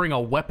 And you got to bring a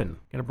weapon. You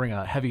got to bring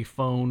a heavy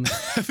phone.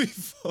 Heavy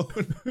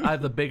phone. I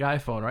have the big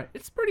iPhone, right?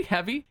 It's pretty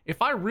heavy.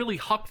 If I really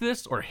huck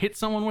this or hit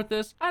someone with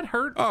this, I'd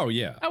hurt. Oh,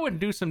 yeah. I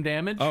wouldn't do some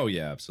damage. Oh,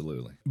 yeah,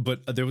 absolutely.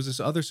 But there was this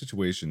other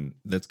situation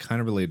that's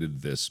kind of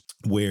related to this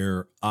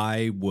where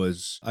I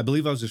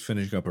believe I was just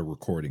finishing up a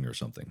recording or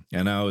something.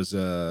 And I was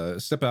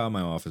step out of my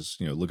office,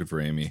 looking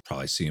for Amy,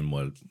 probably seeing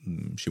what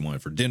she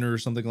wanted for dinner or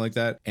something like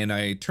that. And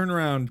I turn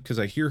around because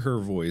I hear her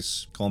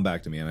voice calling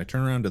back to me. And I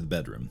turn around to the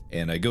bedroom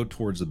and I go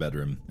towards the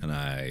bedroom. And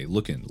I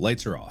look in,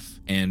 lights are off.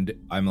 And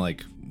I'm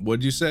like,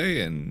 what'd you say?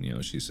 And,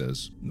 she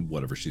says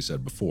whatever she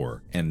said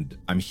before. And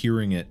I'm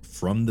hearing it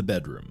from the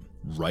bedroom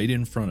right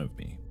in front of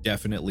me.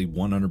 Definitely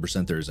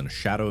 100% there isn't a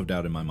shadow of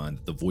doubt in my mind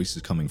that the voice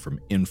is coming from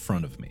in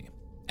front of me.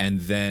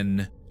 And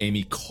then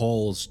Amy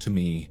calls to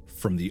me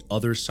from the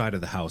other side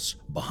of the house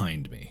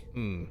behind me,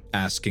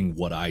 asking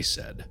what I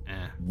said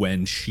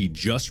when she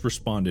just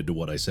responded to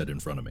what I said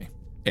in front of me.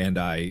 And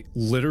I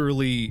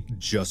literally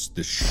just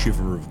the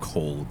shiver of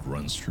cold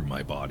runs through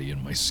my body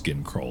and my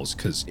skin crawls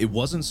because it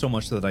wasn't so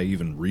much that I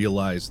even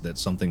realized that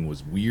something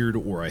was weird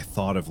or I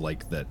thought of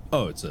like that,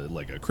 oh, it's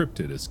like a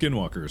cryptid, a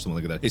skinwalker or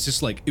something like that. It's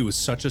just like, it was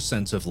such a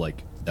sense of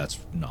like, that's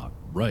not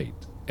right.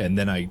 And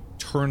then I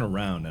turn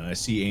around and I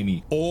see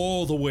Amy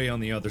all the way on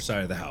the other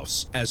side of the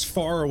house, as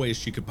far away as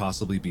she could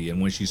possibly be. And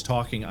when she's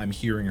talking, I'm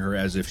hearing her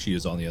as if she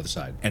is on the other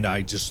side. And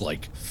I just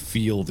like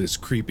feel this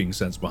creeping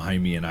sense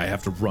behind me and I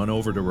have to run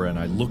over to her and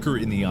I look her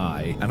in the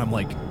eye and I'm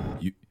like,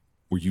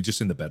 were you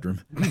just in the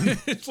bedroom?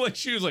 It's like,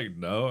 she was like,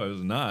 no, I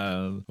was not.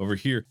 I was over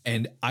here.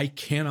 And I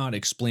cannot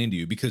explain to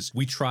you, because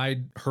we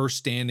tried her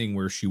standing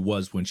where she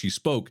was when she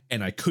spoke,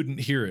 and I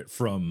couldn't hear it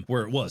from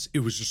where it was. It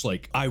was just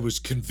like, I was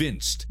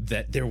convinced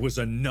that there was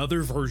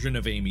another version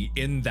of Amy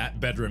in that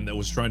bedroom that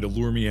was trying to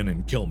lure me in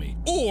and kill me.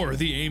 Or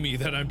the Amy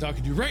that I'm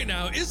talking to right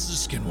now is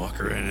the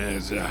Skinwalker,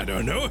 and I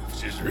don't know if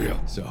she's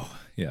real. So,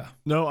 yeah.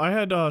 No, I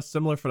had a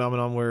similar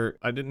phenomenon where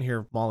I didn't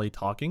hear Molly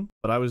talking,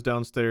 but I was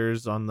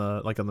downstairs on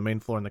the main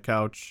floor on the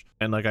couch,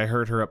 and like I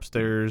heard her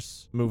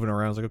upstairs moving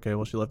around. I was like, okay,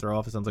 well, she left her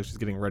office. Sounds like she's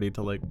getting ready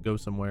to like go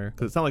somewhere.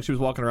 Cause it sounded like she was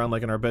walking around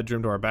like in our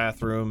bedroom to our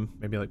bathroom,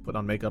 maybe like putting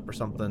on makeup or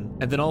something.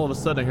 And then all of a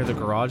sudden I hear the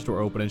garage door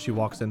open and she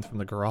walks in from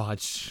the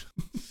garage.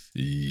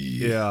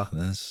 Yeah.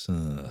 That's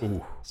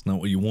it's not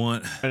what you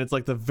want. And it's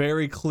like the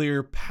very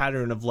clear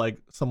pattern of like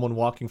someone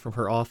walking from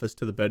her office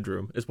to the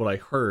bedroom is what I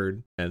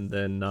heard. And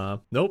then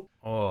nope.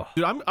 Oh,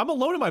 Dude, I'm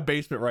alone in my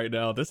basement right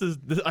now. This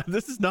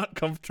is not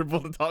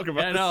comfortable to talk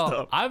about. I this know.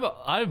 stuff.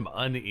 I'm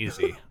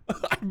uneasy.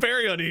 I'm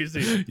very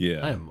uneasy.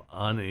 Yeah. I'm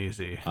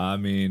uneasy. I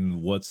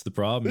mean, what's the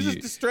problem? This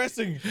is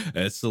distressing.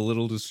 It's a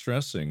little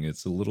distressing.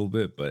 It's a little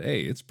bit, but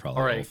hey, it's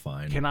probably all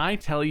fine. Can I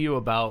tell you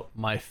about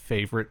my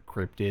favorite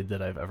cryptid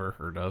that I've ever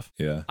heard of?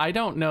 Yeah. I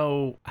don't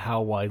know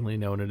how widely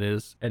known it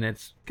is, and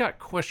it's got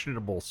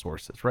questionable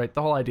sources, right?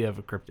 The whole idea of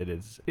a cryptid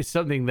is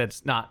something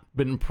that's not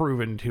been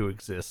proven to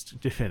exist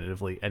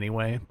definitively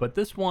anyway, but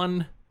this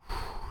one,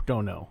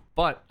 don't know.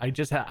 But I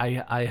just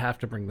I have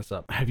to bring this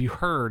up. Have you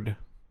heard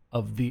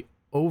of the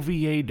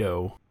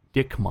Oviedo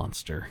dick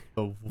monster?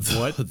 The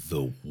what?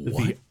 The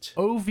what? The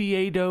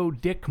Oviedo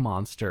dick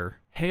monster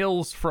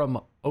hails from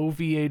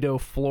Oviedo,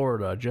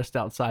 Florida, just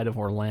outside of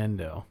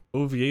Orlando.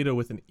 Oviedo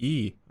with an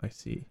E, I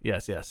see.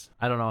 Yes.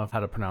 I don't know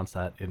how to pronounce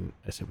that I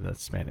assume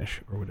that's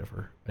Spanish or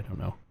whatever. I don't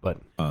know. But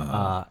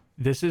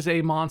this is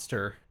a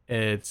monster.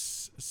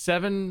 It's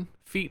 7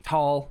 feet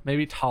tall,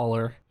 maybe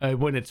taller,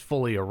 when it's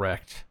fully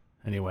erect,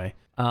 anyway.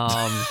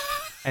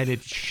 And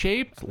it's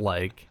shaped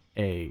like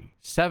a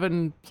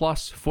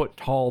 7+ foot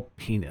tall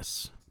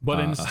penis.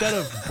 But instead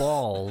of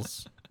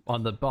balls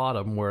on the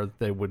bottom where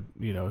they would,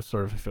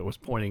 sort of if it was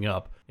pointing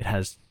up, it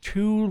has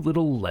 2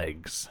 little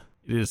legs.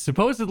 It is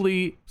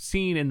supposedly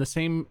seen in the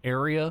same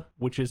area,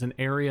 which is an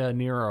area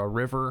near a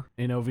river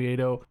in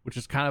Oviedo, which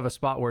is kind of a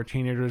spot where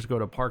teenagers go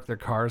to park their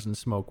cars and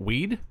smoke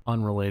weed.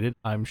 Unrelated.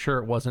 I'm sure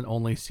it wasn't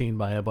only seen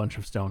by a bunch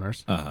of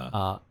stoners.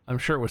 I'm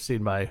sure it was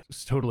seen by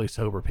totally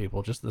sober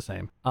people, just the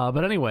same.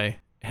 But anyway,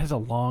 it has a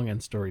long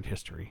and storied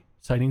history.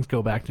 Sightings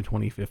go back to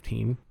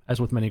 2015. As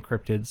with many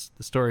cryptids,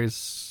 the story is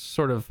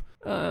sort of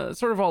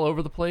all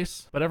over the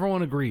place, but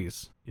everyone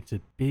agrees it's a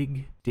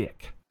big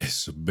dick.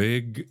 It's a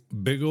big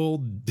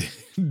old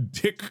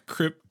dick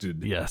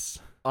cryptid. Yes.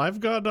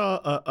 I've got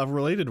a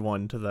related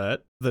one to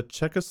that. The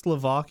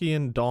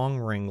Czechoslovakian dong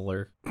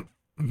wrangler.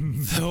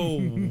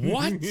 The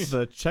what?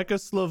 The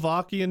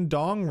Czechoslovakian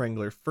dong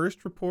wrangler,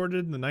 first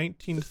reported in the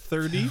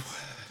 1930s.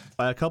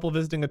 By a couple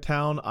visiting a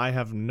town I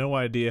have no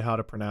idea how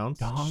to pronounce.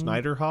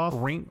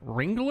 Schneiderhof?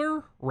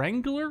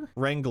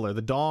 Wrangler,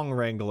 the dong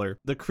wrangler.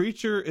 The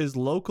creature is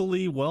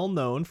locally well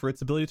known for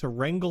its ability to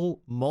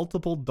wrangle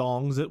multiple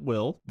dongs at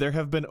will. There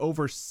have been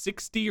over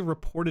 60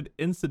 reported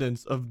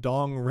incidents of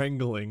dong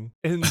wrangling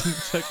in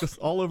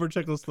all over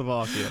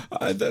Czechoslovakia.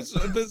 That's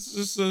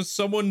just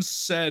someone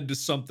said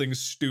something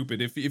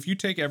stupid. If you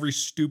take every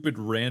stupid,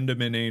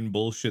 random, inane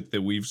bullshit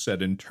that we've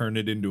said and turn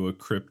it into a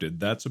cryptid,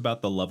 that's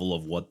about the level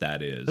of what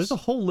that is. There's a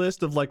whole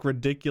list of like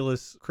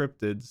ridiculous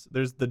cryptids.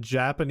 There's the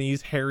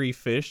Japanese hairy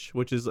fish,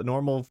 which is a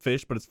normal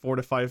fish, but it's 4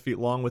 to 5 feet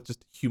long with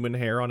just human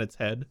hair on its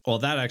head. Well,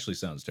 that actually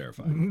sounds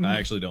terrifying. I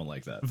actually don't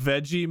like that.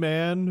 Veggie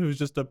Man, who's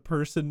just a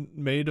person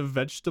made of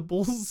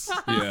vegetables.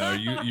 Yeah,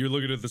 you're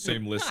looking at the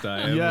same list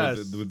I am.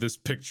 Yes. with this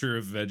picture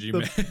of Veggie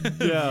Man.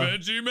 Yeah.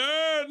 Veggie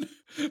Man!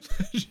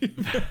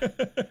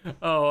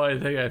 Oh, I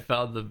think I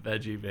found the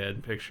Veggie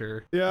Man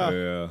picture.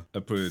 Yeah. I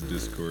put it in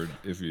Discord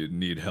if you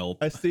need help.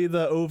 I see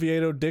the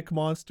Oviedo dick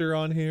monster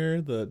on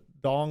here, the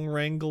dong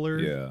wrangler.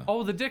 Yeah.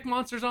 Oh, the dick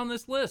monster's on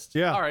this list.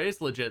 Yeah. All right,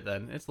 it's legit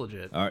then. It's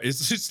legit. All right,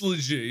 it's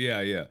legit.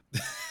 Yeah.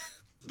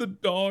 The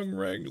dong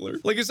wrangler.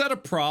 Like, is that a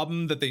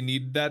problem that they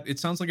need that? It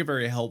sounds like a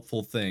very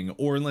helpful thing.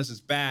 Or unless it's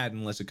bad,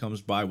 unless it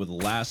comes by with a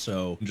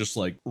lasso and just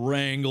like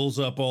wrangles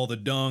up all the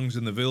dongs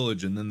in the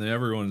village, and then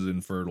everyone's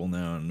infertile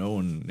now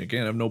and they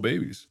can't have no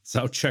babies. It's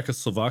how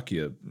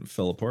Czechoslovakia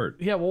fell apart.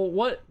 Yeah, well,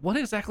 what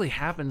exactly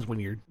happens when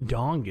your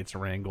dong gets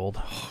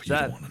wrangled? Oh, you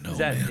don't want to know, Is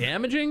that man.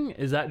 damaging?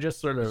 Is that just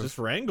sort of just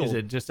wrangled. Is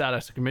it just out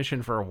of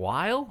commission for a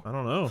while? I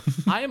don't know.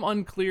 I am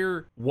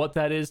unclear what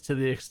that is to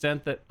the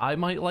extent that I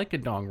might like a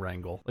dong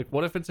wrangle. Like,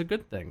 what if it's a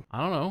good thing? I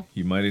don't know.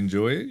 You might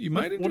enjoy it. You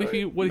might enjoy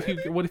it.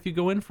 What if you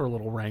go in for a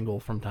little wrangle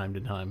from time to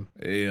time?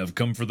 Hey, I've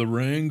come for the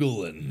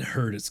wrangle and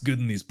heard it's good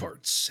in these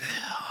parts.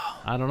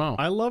 I don't know.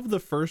 I love the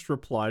first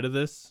reply to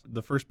this.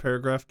 The first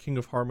paragraph, King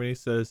of Harmony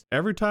says,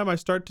 every time I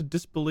start to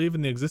disbelieve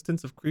in the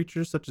existence of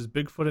creatures such as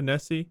Bigfoot and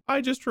Nessie,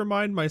 I just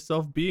remind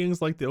myself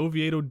beings like the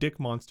Oviedo dick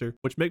monster,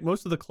 which make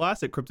most of the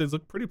classic cryptids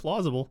look pretty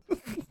plausible.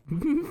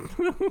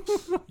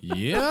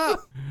 Yeah.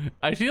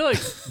 I feel like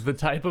the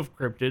type of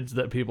cryptids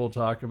that people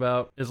talk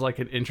about is like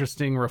an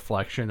interesting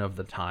reflection of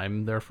the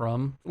time they're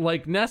from.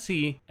 Like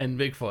Nessie and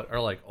Bigfoot are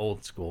like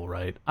old school,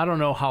 right? I don't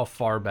know how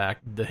far back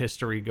the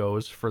history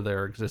goes for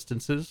their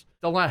existences.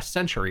 The last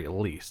century at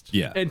least.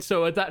 Yeah. And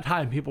so at that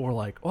time, people were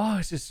like,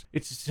 "Oh, it's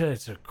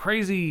a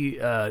crazy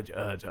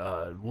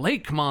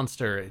lake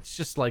monster. It's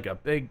just like a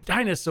big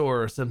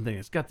dinosaur or something.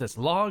 It's got this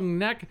long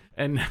neck."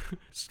 And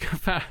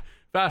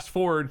fast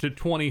forward to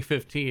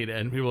 2015,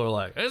 and people are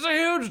like, "It's a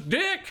huge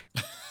dick.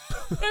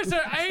 It's an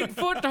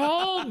 8-foot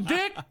tall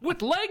dick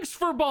with legs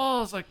for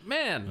balls." Like,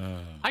 man,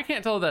 I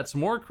can't tell if that's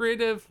more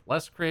creative,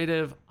 less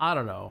creative. I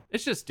don't know.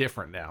 It's just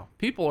different now.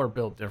 People are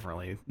built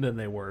differently than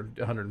they were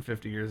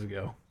 150 years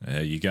ago.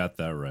 Yeah, you got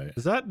that right.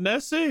 Is that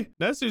Nessie?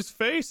 Nessie's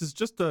face is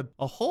just a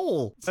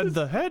hole, and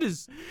the head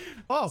is...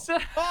 Oh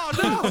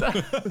no!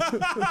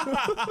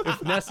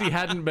 If Nessie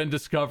hadn't been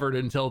discovered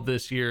until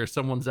this year,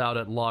 someone's out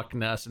at Loch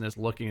Ness and is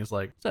looking, is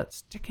like, "Is that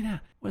sticking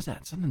out? What is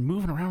that? Something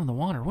moving around in the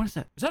water? What is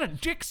that? Is that a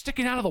dick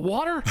sticking out of the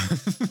water?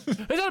 Is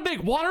that a big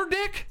water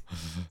dick?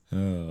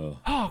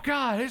 Oh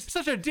God, it's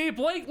such a deep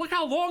lake. Look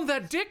how long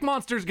that dick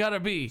monster's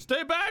gotta be."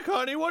 Stay back,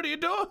 honey. What are you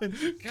doing?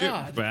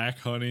 Get back,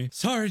 honey.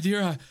 Sorry,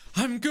 dear.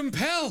 I'm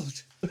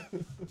compelled.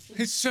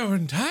 It's so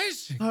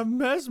enticing. I'm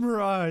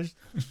mesmerized.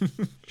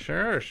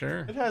 Sure.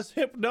 It has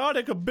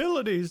hypnotic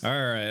abilities. All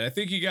right, I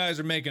think you guys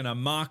are making a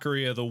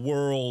mockery of the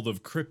world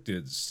of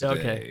cryptids today.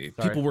 Okay,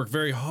 sorry. People work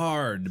very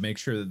hard to make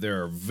sure that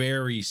they're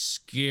very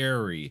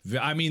scary.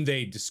 I mean,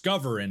 they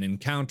discover and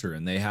encounter,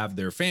 and they have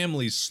their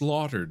families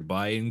slaughtered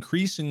by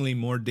increasingly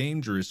more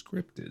dangerous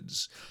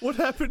cryptids. What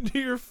happened to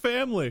your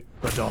family?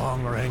 The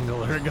Dong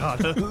Wrangler got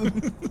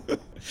them.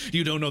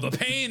 You don't know the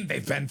pain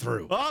they've been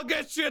through. I'll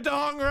get you,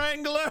 Dong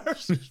Wrangler.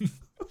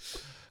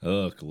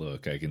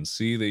 Look, I can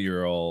see that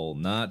you're all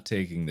not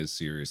taking this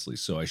seriously,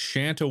 so I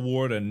shan't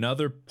award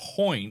another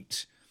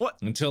point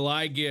until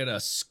I get a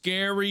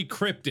scary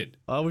cryptid.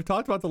 We've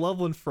talked about the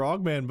Loveland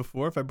Frogman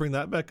before. If I bring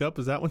that back up,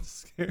 is that one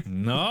scary?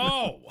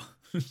 No.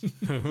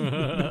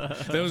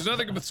 There was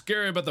nothing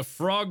scary about the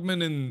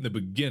frogman in the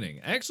beginning.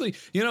 Actually,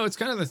 it's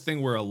kind of the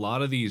thing where a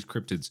lot of these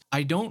cryptids,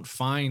 I don't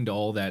find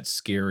all that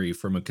scary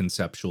from a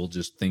conceptual,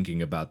 just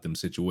thinking about them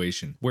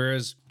situation.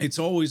 Whereas it's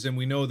always, and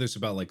we know this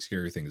about like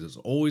scary things, it's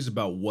always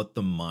about what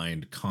the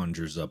mind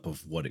conjures up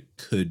of what it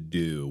could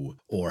do,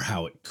 or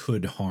how it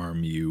could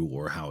harm you,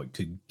 or how it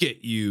could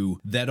get you.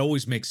 That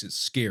always makes it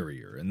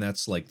scarier. And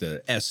that's like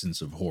the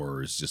essence of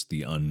horror, is just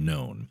the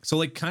unknown. So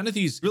like kind of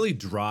these really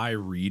dry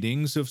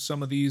readings of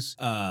some of these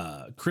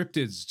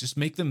cryptids just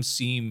make them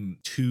seem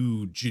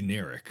too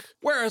generic.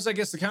 Whereas I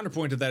guess the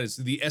counterpoint to that is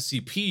the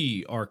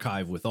SCP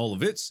archive with all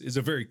of its is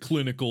a very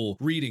clinical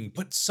reading,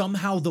 but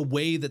somehow the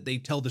way that they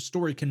tell the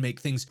story can make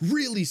things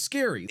really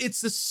scary.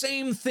 It's the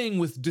same thing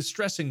with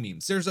distressing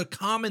memes. There's a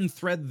common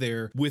thread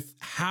there with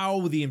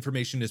how the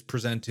information is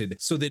presented,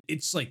 so that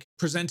it's like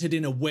presented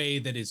in a way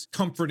that is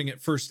comforting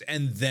at first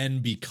and then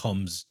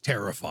becomes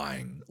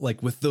terrifying.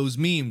 Like with those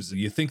memes,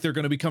 you think they're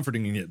going to be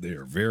comforting and yet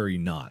they're very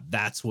not.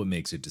 That's what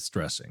makes it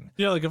distressing.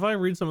 Yeah, like if I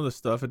read some of the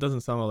stuff, it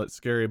doesn't sound all that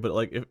scary, but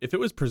like if it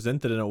was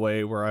presented in a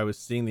way where I was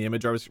seeing the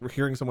image, or I was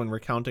hearing someone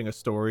recounting a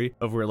story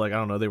of where, like, I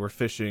don't know, they were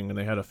fishing and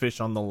they had a fish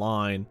on the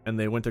line and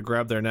they went to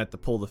grab their net to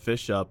pull the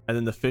fish up, and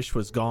then the fish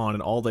was gone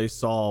and all they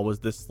saw was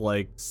this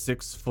like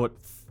 6-foot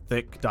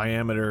thick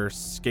diameter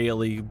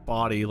scaly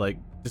body like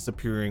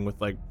disappearing with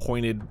like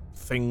pointed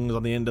things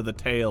on the end of the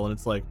tail, and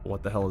it's like,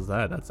 what the hell is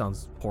that? That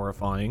sounds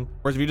horrifying.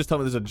 Whereas if you just tell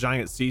me there's a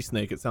giant sea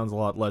snake, it sounds a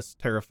lot less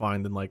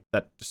terrifying than like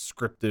that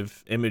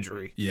descriptive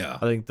imagery. Yeah, I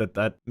think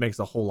that makes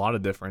a whole lot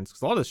of difference,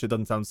 because a lot of this shit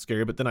doesn't sound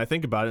scary, but then I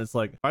think about it, it's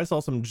like if I saw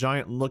some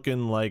giant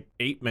looking like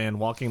ape man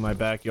walking in my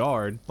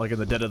backyard like in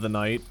the dead of the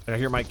night, and I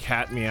hear my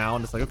cat meow,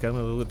 and it's like, okay, I'm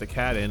gonna let the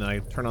cat in, and I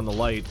turn on the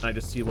light and I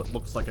just see what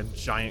looks like a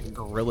giant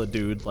gorilla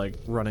dude like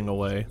running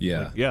away.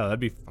 Yeah, like, yeah, that'd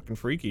be fucking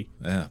freaky.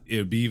 Yeah, it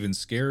would be even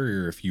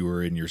scarier if you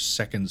were in your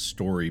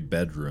second-story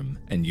bedroom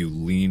and you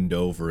leaned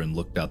over and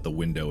looked out the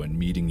window, and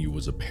meeting you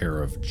was a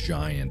pair of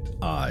giant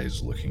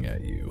eyes looking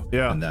at you.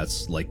 Yeah, and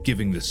that's like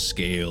giving the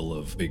scale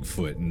of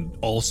Bigfoot, and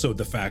also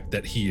the fact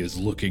that he is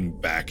looking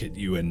back at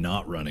you and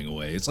not running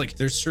away. It's like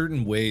there's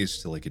certain ways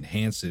to like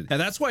enhance it, and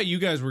that's why you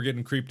guys were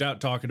getting creeped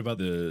out talking about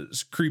the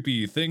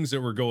creepy things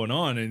that were going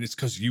on, and it's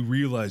because you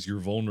realize you're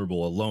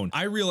vulnerable alone.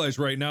 I realize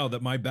right now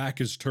that my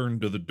back is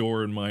turned to the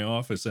door in my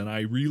office, and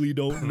I really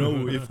don't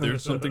know if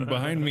there's something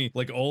behind me.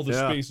 Like all the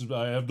spaces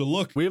I have to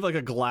look. We have like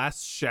a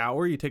glass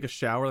shower. You take a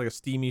shower, like a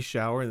steamy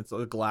shower, and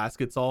the glass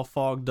gets all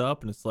fogged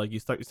up, and it's like you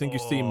think you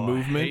see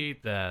movement. I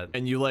hate that.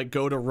 And you like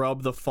go to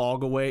rub the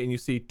fog away, and you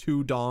see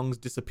 2 dongs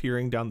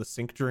disappearing down the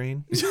sink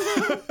drain.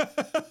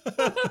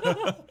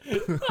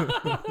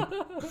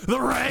 The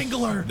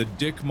Wrangler! The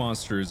dick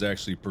monster is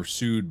actually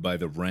pursued by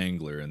the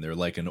Wrangler, and they're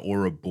like an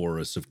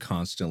Ouroboros of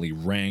constantly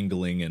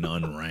wrangling and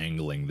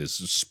unwrangling this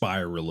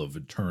spiral of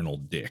eternal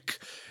dick.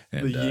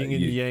 And, the yin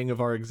and yang of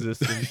our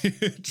existence.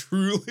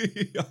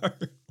 Truly, our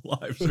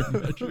lives are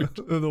measured.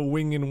 The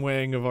wing and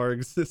wang of our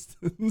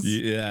existence.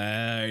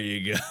 Yeah, there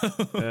you go.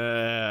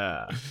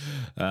 Yeah.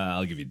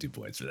 I'll give you 2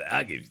 points for that. Yeah,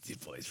 I'll give you 2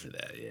 points.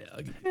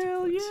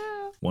 Hell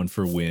yeah. One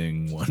for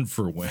wing, one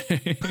for wang.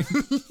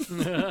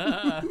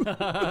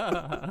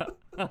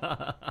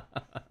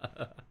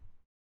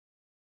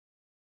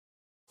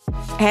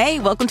 Hey,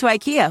 welcome to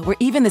IKEA, where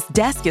even this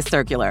desk is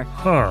circular.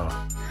 Huh.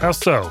 How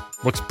so?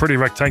 Looks pretty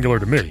rectangular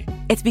to me.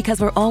 It's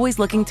because we're always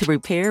looking to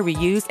repair,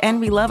 reuse,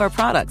 and relove our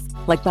products,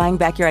 like buying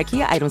back your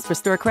IKEA items for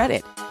store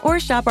credit. Or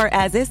shop our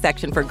as-is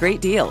section for great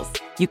deals.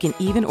 You can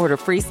even order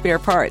free spare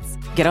parts.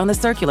 Get on the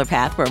circular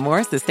path for a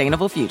more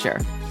sustainable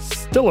future.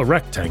 Still a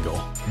rectangle.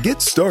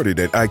 Get started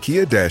at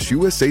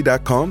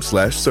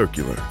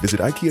IKEA-USA.com/circular. Visit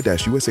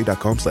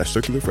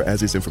IKEA-USA.com/circular for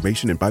as-is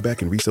information and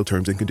buyback and resale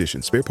terms and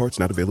conditions. Spare parts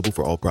not available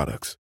for all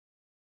products.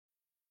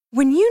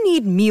 When you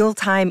need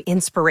mealtime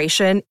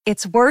inspiration,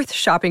 it's worth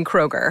shopping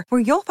Kroger, where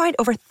you'll find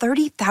over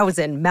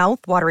 30,000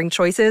 mouth-watering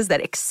choices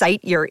that excite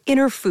your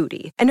inner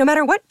foodie. And no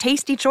matter what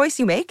tasty choice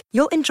you make,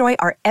 you'll enjoy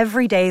our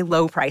everyday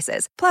low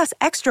prices, plus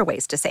extra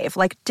ways to save,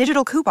 like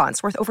digital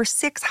coupons worth over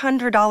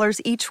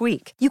 $600 each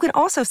week. You can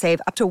also save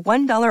up to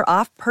 $1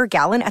 off per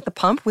gallon at the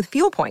pump with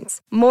fuel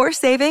points. More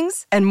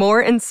savings and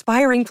more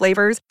inspiring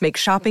flavors make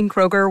shopping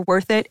Kroger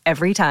worth it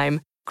every time.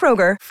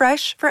 Kroger,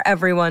 fresh for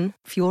everyone.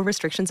 Fuel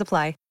restrictions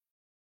apply.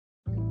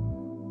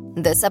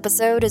 This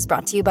episode is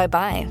brought to you by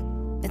Bai.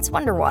 It's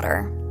Wonder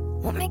Water.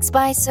 What makes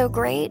Bai so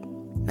great?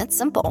 It's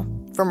simple.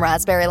 From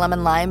Raspberry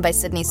Lemon Lime by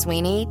Sydney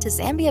Sweeney to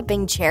Zambia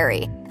Bing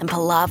Cherry and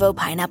Palavo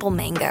Pineapple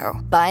Mango,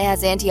 Bai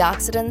has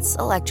antioxidants,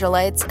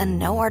 electrolytes, and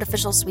no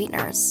artificial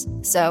sweeteners.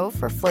 So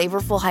for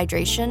flavorful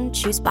hydration,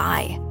 choose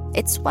Bai.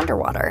 It's Wonder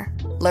Water.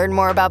 Learn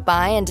more about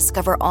Bai and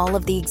discover all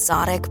of the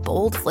exotic,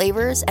 bold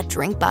flavors at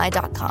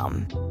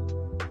drinkbai.com.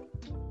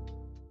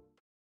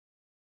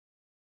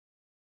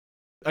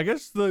 I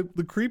guess the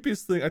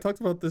creepiest thing, I talked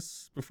about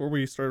this before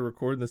we started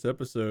recording this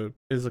episode,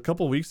 is a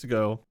couple weeks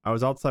ago, I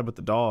was outside with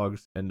the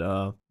dogs, and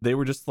they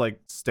were just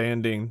like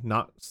standing,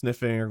 not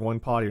sniffing or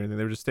going potty or anything.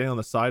 They were just standing on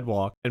the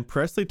sidewalk, and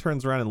Presley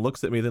turns around and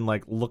looks at me, then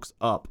like looks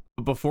up.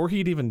 But before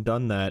he'd even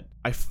done that,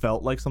 I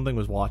felt like something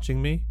was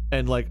watching me,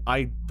 and like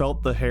I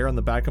felt the hair on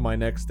the back of my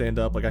neck stand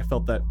up. Like I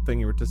felt that thing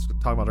you were just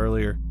talking about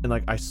earlier, and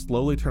like I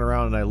slowly turn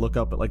around and I look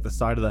up at like the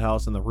side of the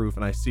house and the roof,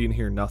 and I see and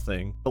hear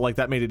nothing. But like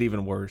that made it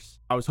even worse.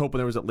 I was hoping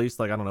there was at least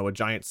like, I don't know, a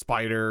giant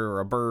spider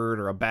or a bird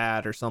or a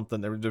bat or something.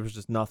 There was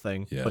just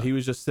nothing. Yeah. But he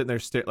was just sitting there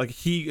staring.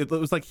 Like it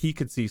was like he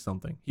could see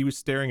something. He was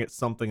staring at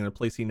something in a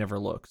place he never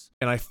looks,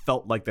 and I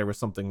felt like there was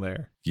something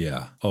there.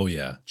 Yeah. Oh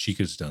yeah.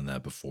 Chica's done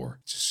that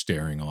before. Just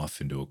staring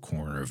off into a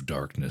corner of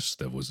darkness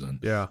that was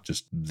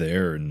just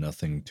there and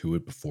nothing to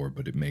it before,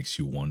 but it makes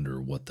you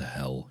wonder what the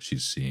hell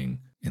she's seeing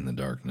in the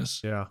darkness.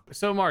 Yeah.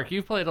 So Mark,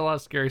 you've played a lot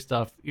of scary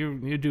stuff.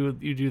 You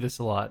do this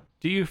a lot.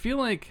 Do you feel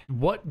like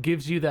what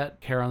gives you that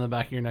hair on the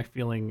back of your neck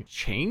feeling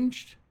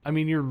changed? I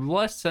mean, you're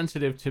less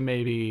sensitive to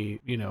maybe,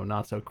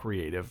 not so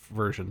creative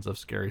versions of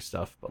scary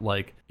stuff, but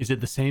like, is it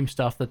the same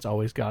stuff that's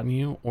always gotten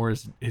you, or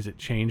is it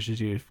changed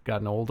as you've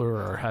gotten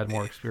older or had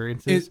more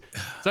experiences?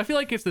 So I feel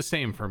like it's the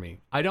same for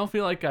me. I don't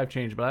feel like I've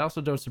changed, but I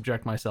also don't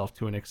subject myself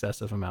to an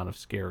excessive amount of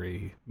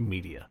scary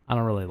media. I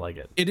don't really like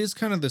it. It is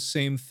kind of the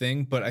same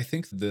thing, but I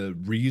think the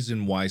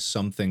reason why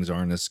some things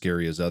aren't as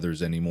scary as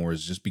others anymore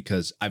is just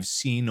because I've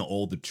seen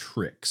all the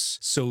tricks.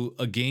 So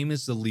a game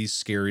is the least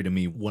scary to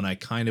me when I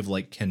kind of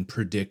like can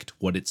predict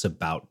what it's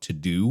about to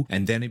do,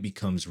 and then it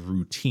becomes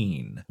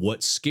routine.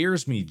 What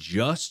scares me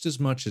just as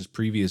much as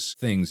previous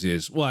things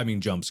is,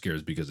 jump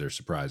scares because they're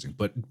surprising,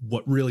 but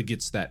what really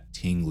gets that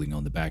tingling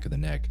on the back of the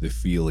neck, the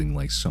feeling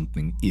like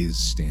something is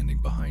standing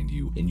behind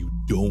you and you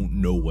don't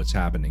know what's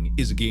happening,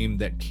 is a game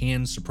that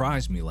can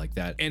surprise me like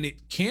that. And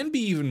it can be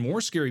even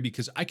more scary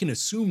because I can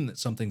assume that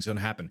something's going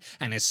to happen,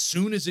 and as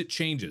soon as it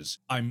changes,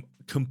 I'm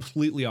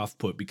completely off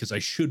put because I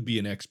should be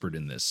an expert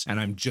in this, and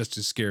I'm just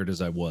as scared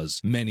as I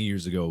was many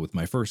years ago with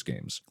my first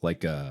games.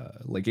 Like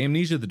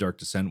Amnesia: The Dark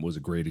Descent was a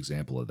great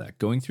example of that.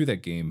 Going through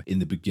that game in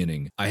the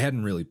beginning, I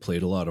hadn't really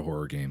played a lot of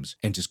horror games,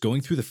 and just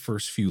going through the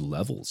first few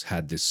levels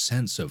had this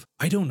sense of,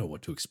 I don't know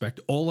what to expect.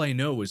 All I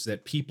know is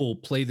that people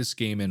play this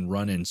game and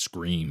run and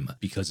scream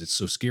because it's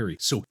so scary.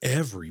 So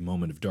every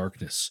moment of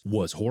darkness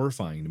was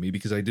horrifying to me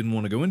because I didn't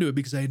want to go into it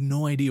because I had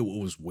no idea what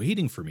was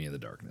waiting for me in the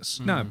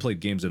darkness. Now I've played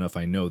games enough,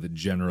 I know that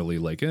generally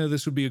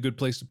this would be a good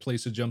place to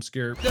place a jump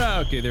scare.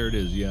 Okay, there it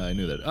is. Yeah, I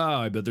knew that.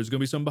 I bet there's gonna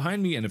be something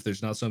behind me, and if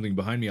there's not something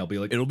behind me, I'll be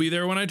like, it'll be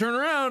there when I turn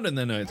around, and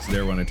then it's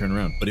there when I turn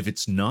around. But if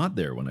it's not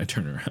there when I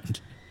turn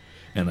around,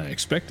 and I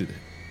expected it,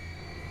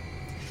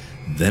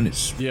 then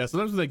it's... Yeah,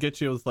 sometimes when they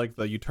get you with like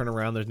you turn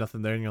around, there's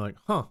nothing there, and you're like,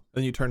 huh,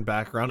 then you turn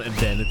back around and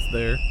then it's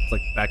there. It's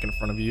like back in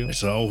front of you.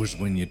 It's always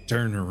when you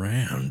turn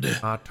around.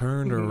 I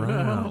turned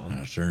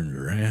around. I turned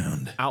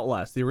around.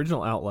 Outlast, the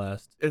original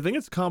Outlast. I think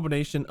it's a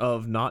combination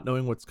of not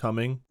knowing what's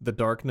coming, the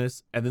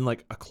darkness, and then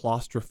like a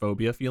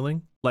claustrophobia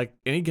feeling. Like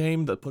any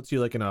game that puts you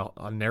like in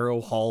a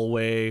narrow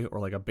hallway or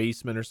like a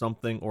basement or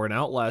something, or an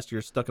Outlast,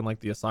 you're stuck in like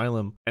the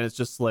asylum and it's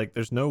just like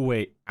there's no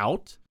way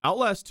out.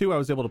 Outlast 2 I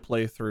was able to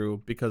play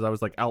through because I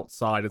was like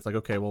outside. It's like,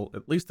 okay, well,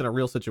 at least in a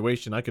real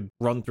situation I could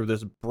run through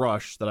this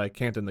brush that I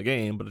can't in the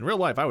game, but in real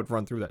life I would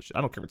run through that shit. I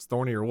don't care if it's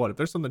thorny or what. If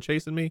there's something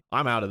chasing me,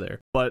 I'm out of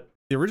there. But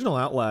the original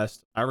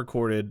Outlast I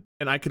recorded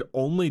and I could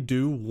only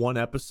do one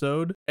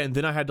episode, and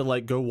then I had to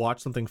like go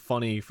watch something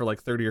funny for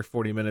like 30 or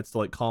 40 minutes to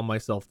like calm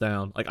myself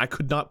down. Like I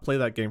could not play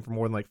that game for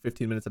more than like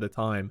 15 minutes at a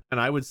time. And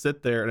I would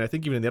sit there, and I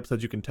think even in the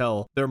episodes you can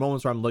tell there are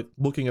moments where I'm like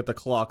looking at the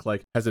clock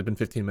like, has it been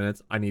 15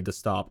 minutes? I need to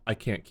stop. I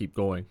can't keep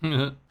going.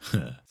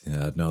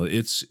 Yeah, no,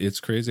 it's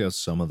crazy how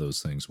some of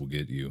those things will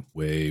get you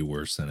way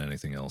worse than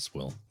anything else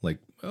will. Like,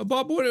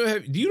 Bob,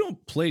 you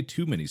don't play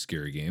too many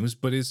scary games,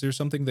 but is there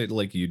something that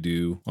like you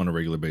do on a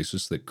regular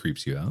basis that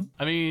creeps you out?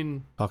 I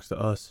mean, talks to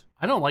us.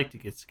 I don't like to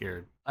get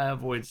scared. I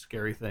avoid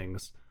scary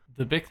things.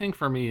 The big thing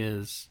for me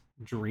is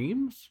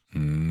dreams.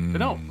 I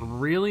don't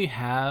really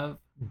have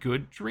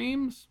good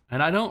dreams,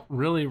 and I don't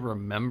really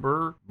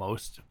remember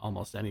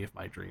almost any of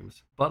my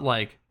dreams. But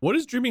like, what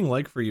is dreaming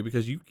like for you?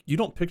 Because you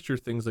don't picture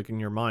things like in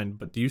your mind,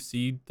 but do you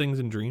see things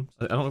in dreams?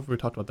 I don't know if we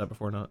talked about that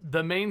before or not.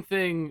 The main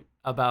thing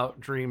about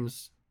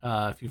dreams,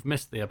 if you've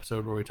missed the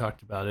episode where we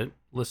talked about it,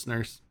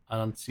 listeners, I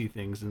don't see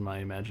things in my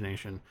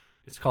imagination.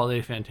 It's called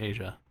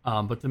aphantasia.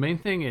 But the main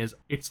thing is,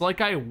 it's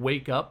like I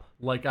wake up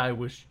like I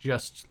was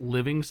just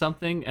living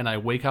something, and I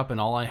wake up and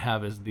all I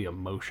have is the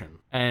emotion.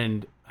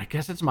 And I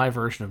guess it's my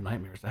version of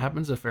nightmares. It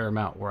happens a fair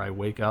amount where I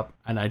wake up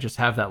and I just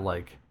have that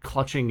like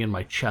clutching in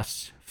my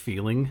chest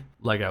feeling,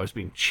 like I was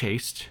being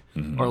chased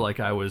or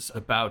like I was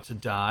about to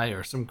die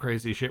or some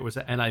crazy shit was,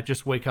 and I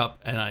just wake up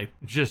and I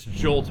just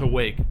jolt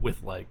awake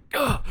with like,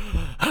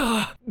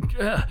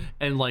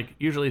 and like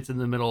usually it's in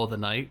the middle of the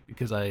night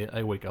because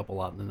I wake up a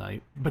lot in the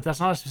night, but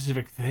that's not a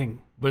specific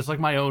thing, but it's like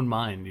my own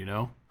mind, you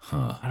know?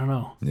 I don't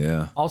know.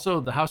 Yeah. Also,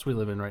 the house we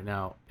live in right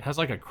now, it has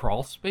like a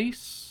crawl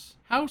space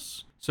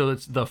house. So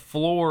it's the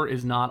floor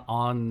is not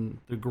on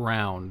the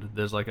ground.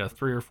 There's like a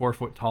 3 or 4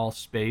 foot tall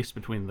space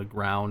between the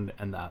ground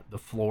and the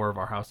floor of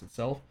our house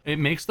itself. It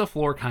makes the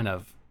floor kind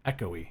of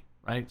echoey,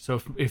 right?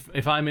 So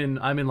if I'm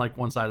in like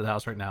one side of the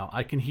house right now,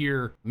 I can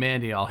hear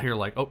Mandy. I'll hear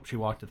like, oh, she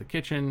walked to the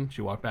kitchen,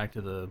 she walked back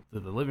to the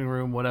living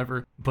room,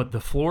 whatever. But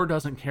the floor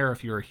doesn't care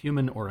if you're a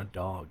human or a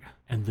dog.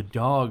 And the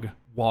dog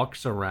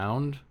walks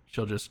around.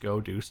 She'll just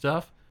go do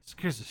stuff. It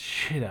scares the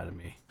shit out of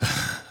me.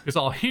 Because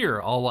I'll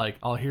hear like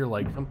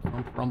thump,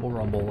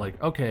 rumble,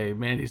 like, okay,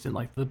 Mandy's in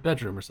like the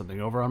bedroom or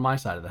something over on my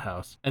side of the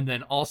house. And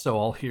then also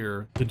I'll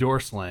hear the door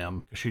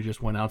slam because she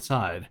just went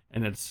outside.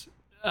 And it's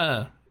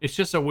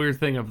just a weird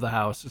thing of the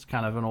house. It's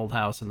kind of an old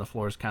house and the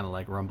floor is kind of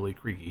like rumbly,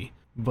 creaky.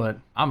 But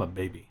I'm a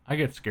baby. I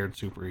get scared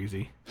super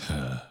easy.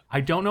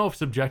 I don't know if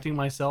subjecting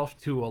myself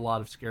to a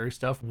lot of scary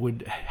stuff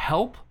would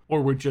help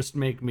or would just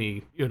make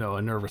me,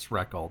 a nervous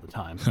wreck all the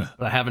time.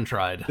 But I haven't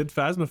tried. Did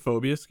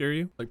Phasmophobia scare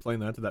you? Like playing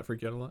that, did that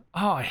freak you out a lot?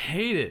 Oh, I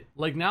hate it.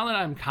 Like now that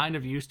I'm kind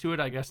of used to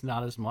it, I guess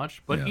not as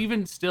much. But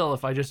even still,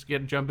 if I just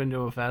jump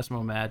into a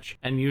Phasmo match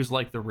and use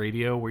like the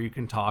radio where you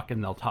can talk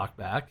and they'll talk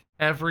back,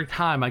 every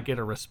time I get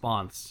a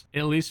response,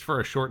 at least for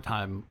a short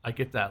time, I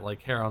get that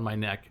like hair on my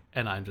neck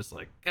and I'm just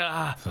like,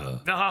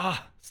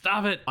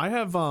 stop it. I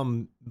have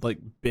like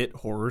bit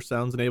horror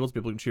sounds enabled, so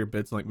people can hear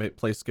bits and like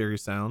play scary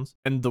sounds.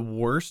 And the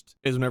worst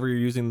is whenever you're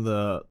using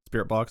the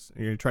spirit box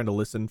and you're trying to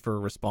listen for a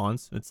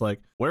response. It's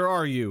like, where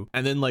are you?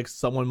 And then like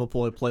someone will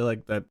play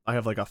like that. I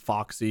have like a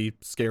Foxy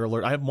scare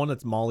alert. I have one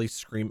that's Molly's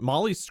Scream.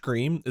 Molly's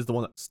Scream is the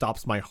one that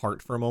stops my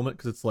heart for a moment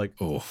because it's like,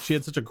 she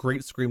had such a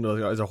great scream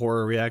as a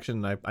horror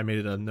reaction. And I made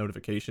it a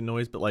notification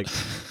noise, but like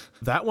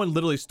that one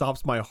literally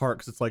stops my heart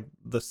because it's like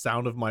the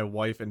sound of my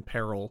wife in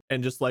peril.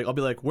 And just like, I'll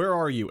be like, where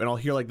are you? And I'll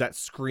hear like that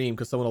scream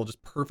because someone will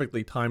just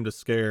perfectly time to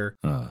scare.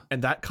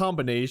 And that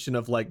combination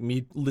of like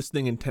me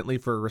listening intently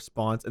for a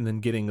response and then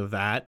getting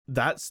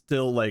that's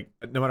still like,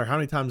 no matter how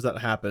many times that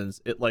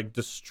happens, it like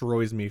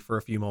destroys me for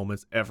a few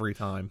moments every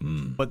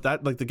time. But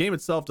that like the game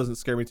itself doesn't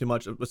scare me too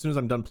much. As soon as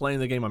I'm done playing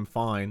the game, I'm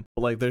fine.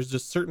 But like there's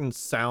just certain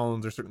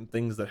sounds or certain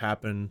things that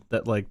happen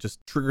that like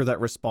just trigger that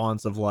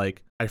response of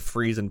like I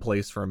freeze in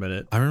place for a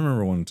minute. I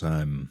remember one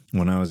time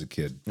when I was a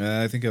kid,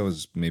 I think I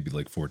was maybe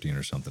like 14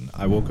 or something.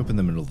 I woke up in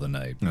the middle of the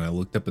night and I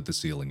looked up at the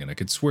ceiling and I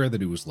could swear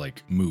that it was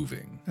like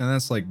moving. And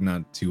that's like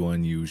not too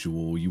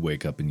unusual. You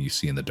wake up and you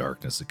see in the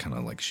darkness, it kind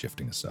of like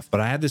shifting and stuff.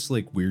 But I had this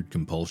like weird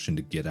compulsion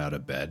to get out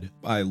of bed.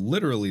 I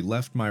literally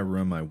left my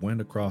room. I went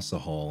across the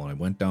hall and I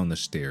went down the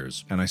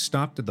stairs and I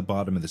stopped at the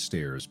bottom of the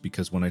stairs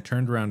because when I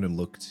turned around and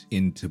looked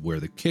into where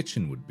the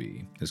kitchen would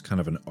be, there's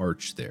kind of an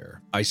arch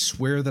there. I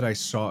swear that I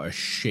saw a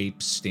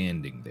shape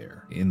standing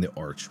there in the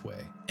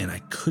archway, and I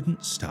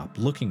couldn't stop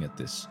looking at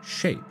this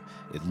shape.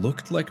 It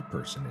looked like a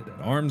person. It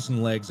had arms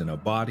and legs and a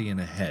body and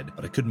a head,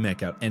 but I couldn't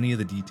make out any of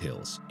the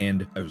details.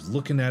 And I was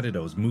looking at it, I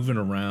was moving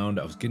around,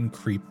 I was getting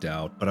creeped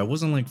out, but I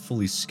wasn't like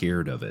fully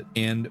scared of it.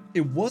 And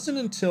it wasn't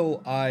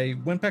until I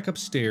went back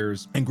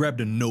upstairs and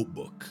grabbed a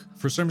notebook.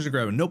 For some reason, I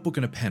grabbed a notebook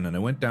and a pen, and I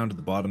went down to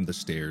the bottom of the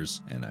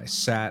stairs, and I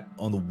sat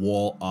on the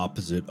wall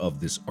opposite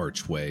of this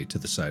archway to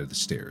the side of the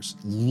stairs,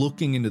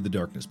 looking into the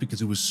darkness,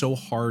 because it was so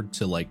hard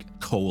to like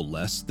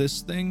coalesce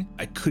this thing.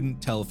 I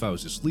couldn't tell if I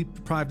was just sleep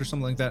deprived or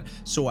something like that.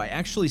 So I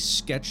actually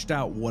sketched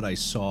out what I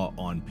saw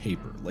on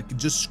paper, like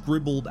just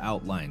scribbled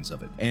outlines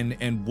of it.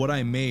 And what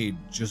I made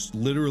just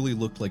literally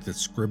looked like the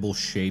scribble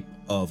shape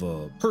of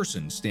a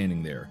person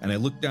standing there. And I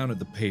looked down at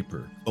the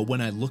paper, but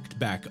when I looked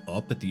back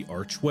up at the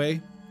archway,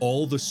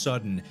 all of a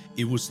sudden,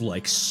 it was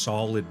like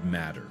solid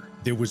matter.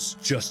 There was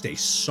just a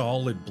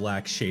solid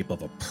black shape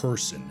of a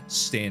person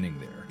standing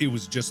there. It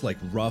was just like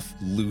rough,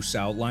 loose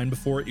outline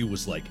before. It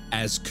was like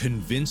as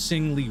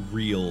convincingly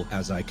real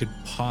as I could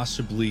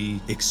possibly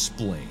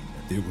explain.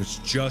 There was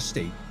just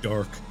a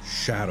dark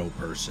shadow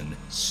person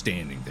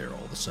standing there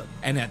all of a sudden.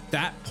 And at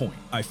that point,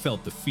 I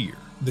felt the fear.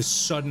 The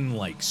sudden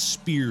like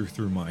spear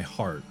through my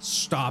heart,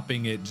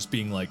 stopping it, just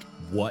being like,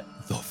 what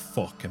the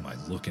fuck am I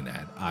looking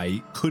at?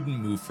 I couldn't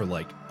move for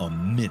like a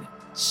minute,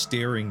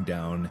 staring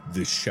down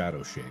this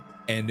shadow shape.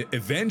 And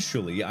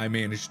eventually I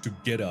managed to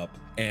get up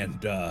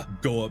and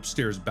go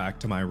upstairs back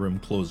to my room,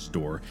 close the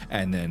door,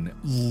 and then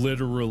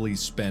literally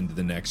spend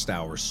the next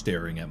hour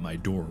staring at my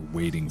door,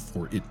 waiting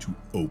for it to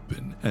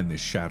open and this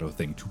shadow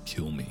thing to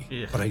kill me.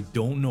 Yeah. But I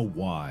don't know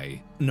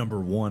why. Number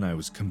one, I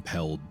was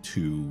compelled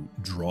to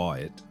draw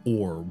it,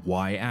 or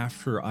why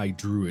after I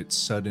drew it,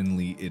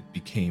 suddenly it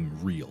became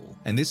real.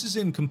 And this is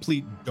in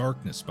complete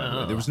darkness, by the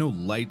way. There was no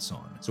lights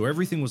on. So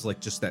everything was like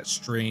just that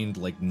strained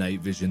like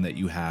night vision that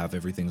you have.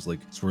 Everything's like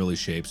swirly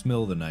shapes,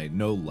 middle of the night,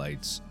 no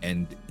lights.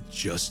 And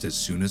just as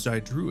soon as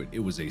I drew it, it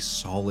was a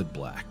solid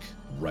black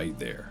right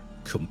there,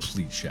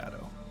 complete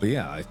shadow. But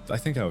yeah, I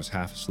think I was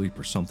half asleep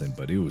or something,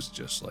 but it was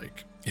just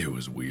like, it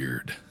was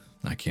weird.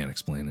 I can't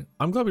explain it.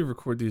 I'm glad we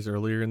record these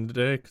earlier in the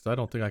day, because I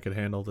don't think I could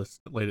handle this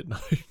late at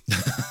night.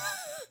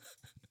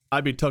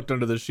 I'd be tucked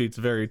under the sheets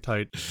very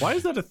tight. Why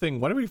is that a thing?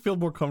 Why do we feel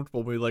more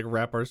comfortable when we like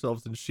wrap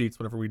ourselves in sheets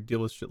whenever we deal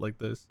with shit like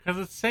this? Because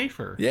it's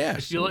safer. Yeah.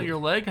 If you let your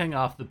leg hang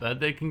off the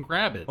bed, they can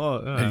grab it.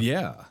 Oh,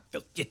 yeah.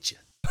 They'll get you.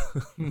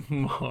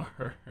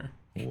 More.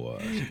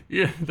 What?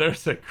 Yeah,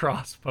 there's a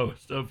cross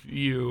post of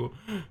you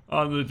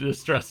on the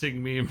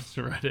Distressing Memes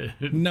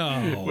Reddit.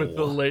 No. With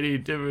the Lady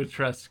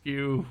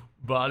Dimitrescu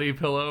body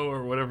pillow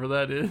or whatever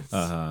that is.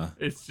 Uh-huh.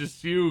 It's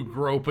just you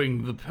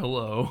groping the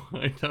pillow.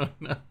 I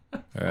don't know.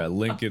 All right,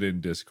 link it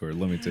in Discord.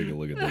 Let me take a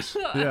look at this.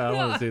 Yeah, I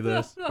want to see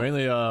this.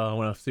 Mainly, I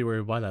want to see where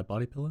you buy that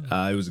body pillow.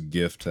 It was a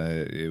gift.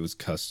 It was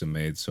custom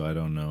made, so I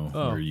don't know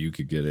where you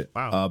could get it.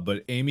 Wow.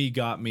 But Amy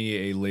got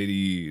me a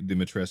Lady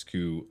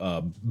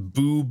Dimitrescu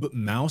boob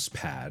mouse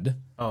pad.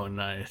 Oh,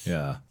 nice.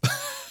 Yeah.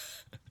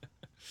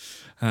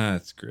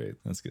 That's great.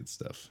 That's good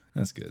stuff.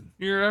 That's good.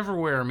 You're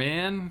everywhere,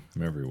 man.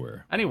 I'm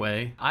everywhere.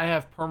 Anyway, I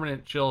have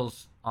permanent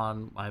chills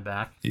on my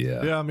back.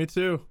 Yeah. Yeah, me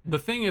too. The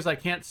thing is, I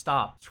can't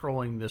stop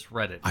scrolling this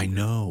Reddit. I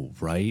know,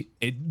 right?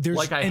 I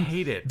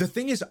hate it. The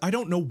thing is, I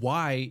don't know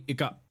why it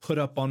got put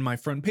up on my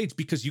front page,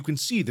 because you can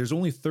see there's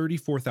only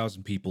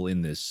 34,000 people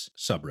in this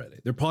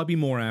subreddit. There'll probably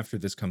be more after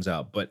this comes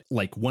out, but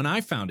like when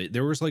I found it,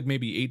 there was like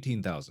maybe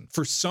 18,000.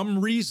 For some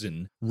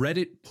reason,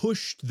 Reddit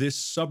pushed this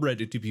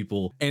subreddit to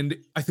people, and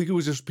I think it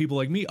was just people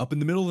like me up in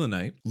the middle of the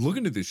night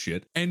looking at this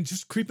shit and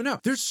just creeping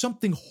out. There's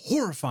something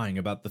horrifying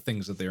about the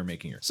things that they're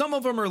making here. Some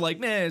of them are like,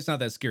 nah, it's not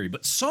that scary,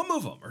 but some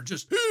of them are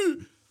just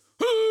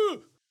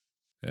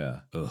yeah.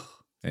 Ugh.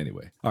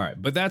 Anyway, all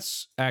right, but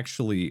that's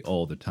actually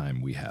all the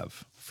time we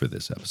have for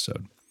this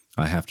episode.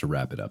 I have to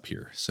wrap it up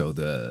here. So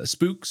the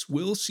spooks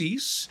will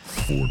cease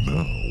for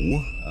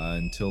now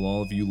until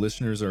all of you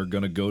listeners are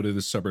going to go to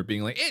the subreddit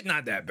being like, it's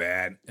not that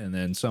bad. And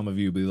then some of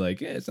you will be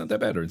like, yeah, it's not that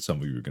bad. And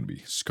some of you are going to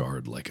be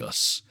scarred like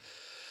us.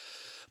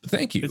 But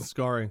thank you. It's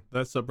scarring.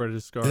 That subreddit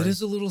is scarring. It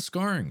is a little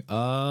scarring.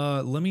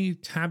 Let me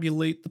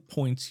tabulate the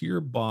points here,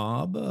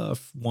 Bob.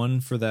 One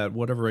for that,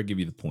 whatever I give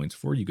you the points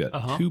for. You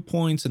got 2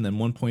 points and then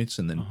 1 point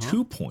and then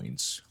 2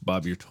 points.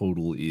 Bob, your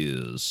total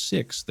is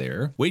 6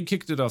 there. Wade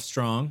kicked it off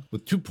strong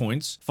with 2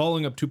 points,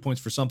 following up 2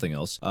 points for something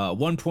else.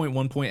 1 point,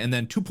 and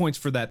then 2 points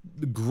for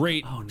that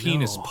great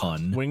penis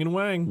pun. Wing and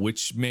wang.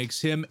 Which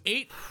makes him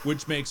 8,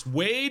 which makes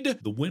Wade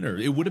the winner.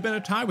 It would have been a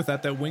tie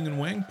without that wing and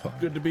wang pun.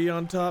 Good to be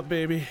on top,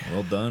 baby.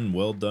 Well done,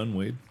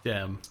 Wade.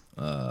 Damn.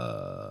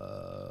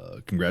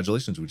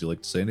 Congratulations. Would you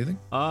like to say anything?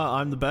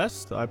 I'm the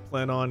best. I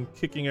plan on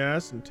kicking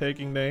ass and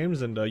taking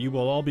names, and you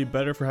will all be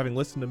better for having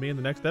listened to me in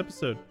the next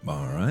episode.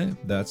 All right.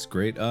 That's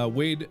great.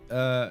 Wade,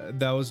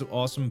 that was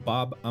awesome.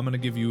 Bob, I'm going to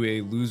give you a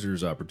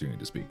loser's opportunity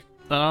to speak.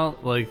 I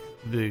don't like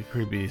the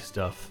creepy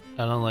stuff.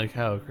 I don't like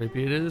how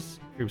creepy it is.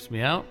 It creeps me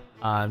out.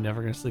 I'm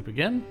never going to sleep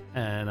again,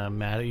 and I'm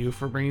mad at you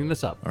for bringing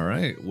this up. All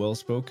right, well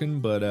spoken,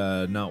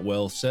 but not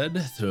well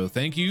said. So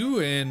thank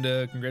you, and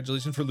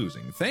congratulations for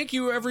losing. Thank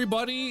you,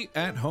 everybody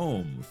at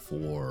home,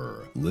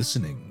 for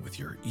listening with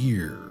your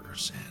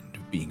ears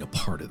and being a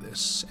part of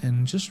this.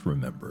 And just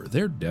remember,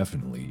 there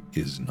definitely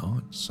is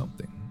not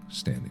something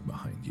standing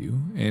behind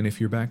you. And if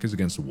your back is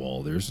against the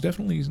wall, there's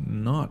definitely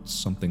not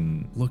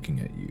something looking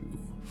at you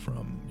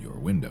from your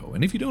window.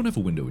 And if you don't have a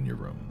window in your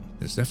room,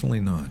 there's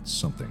definitely not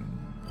something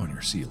on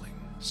your ceiling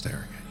staring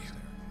at you.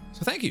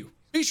 So thank you.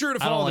 Be sure to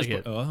follow I don't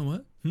like this. it.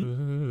 What?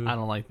 I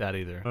don't like that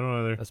either. I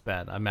don't either. That's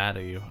bad. I'm mad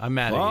at you. I'm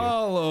mad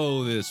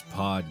Follow this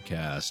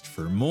podcast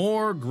for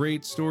more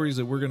great stories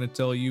that we're going to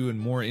tell you and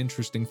more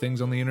interesting things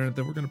on the internet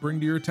that we're going to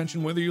bring to your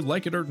attention, whether you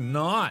like it or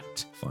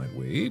not. Find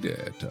Wade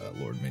at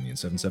Lord Minion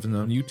 77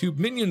 on YouTube,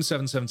 Minion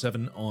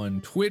 777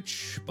 on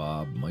Twitch,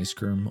 Bob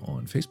Meiskirm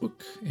on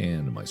Facebook,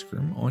 and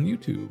Meiskirm on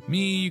YouTube.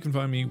 Me, you can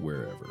find me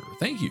wherever.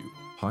 Thank you.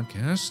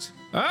 Podcast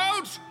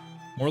out.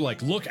 More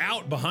like look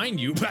out behind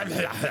you.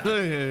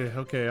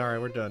 Okay, all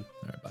right, we're done.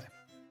 All right, bye.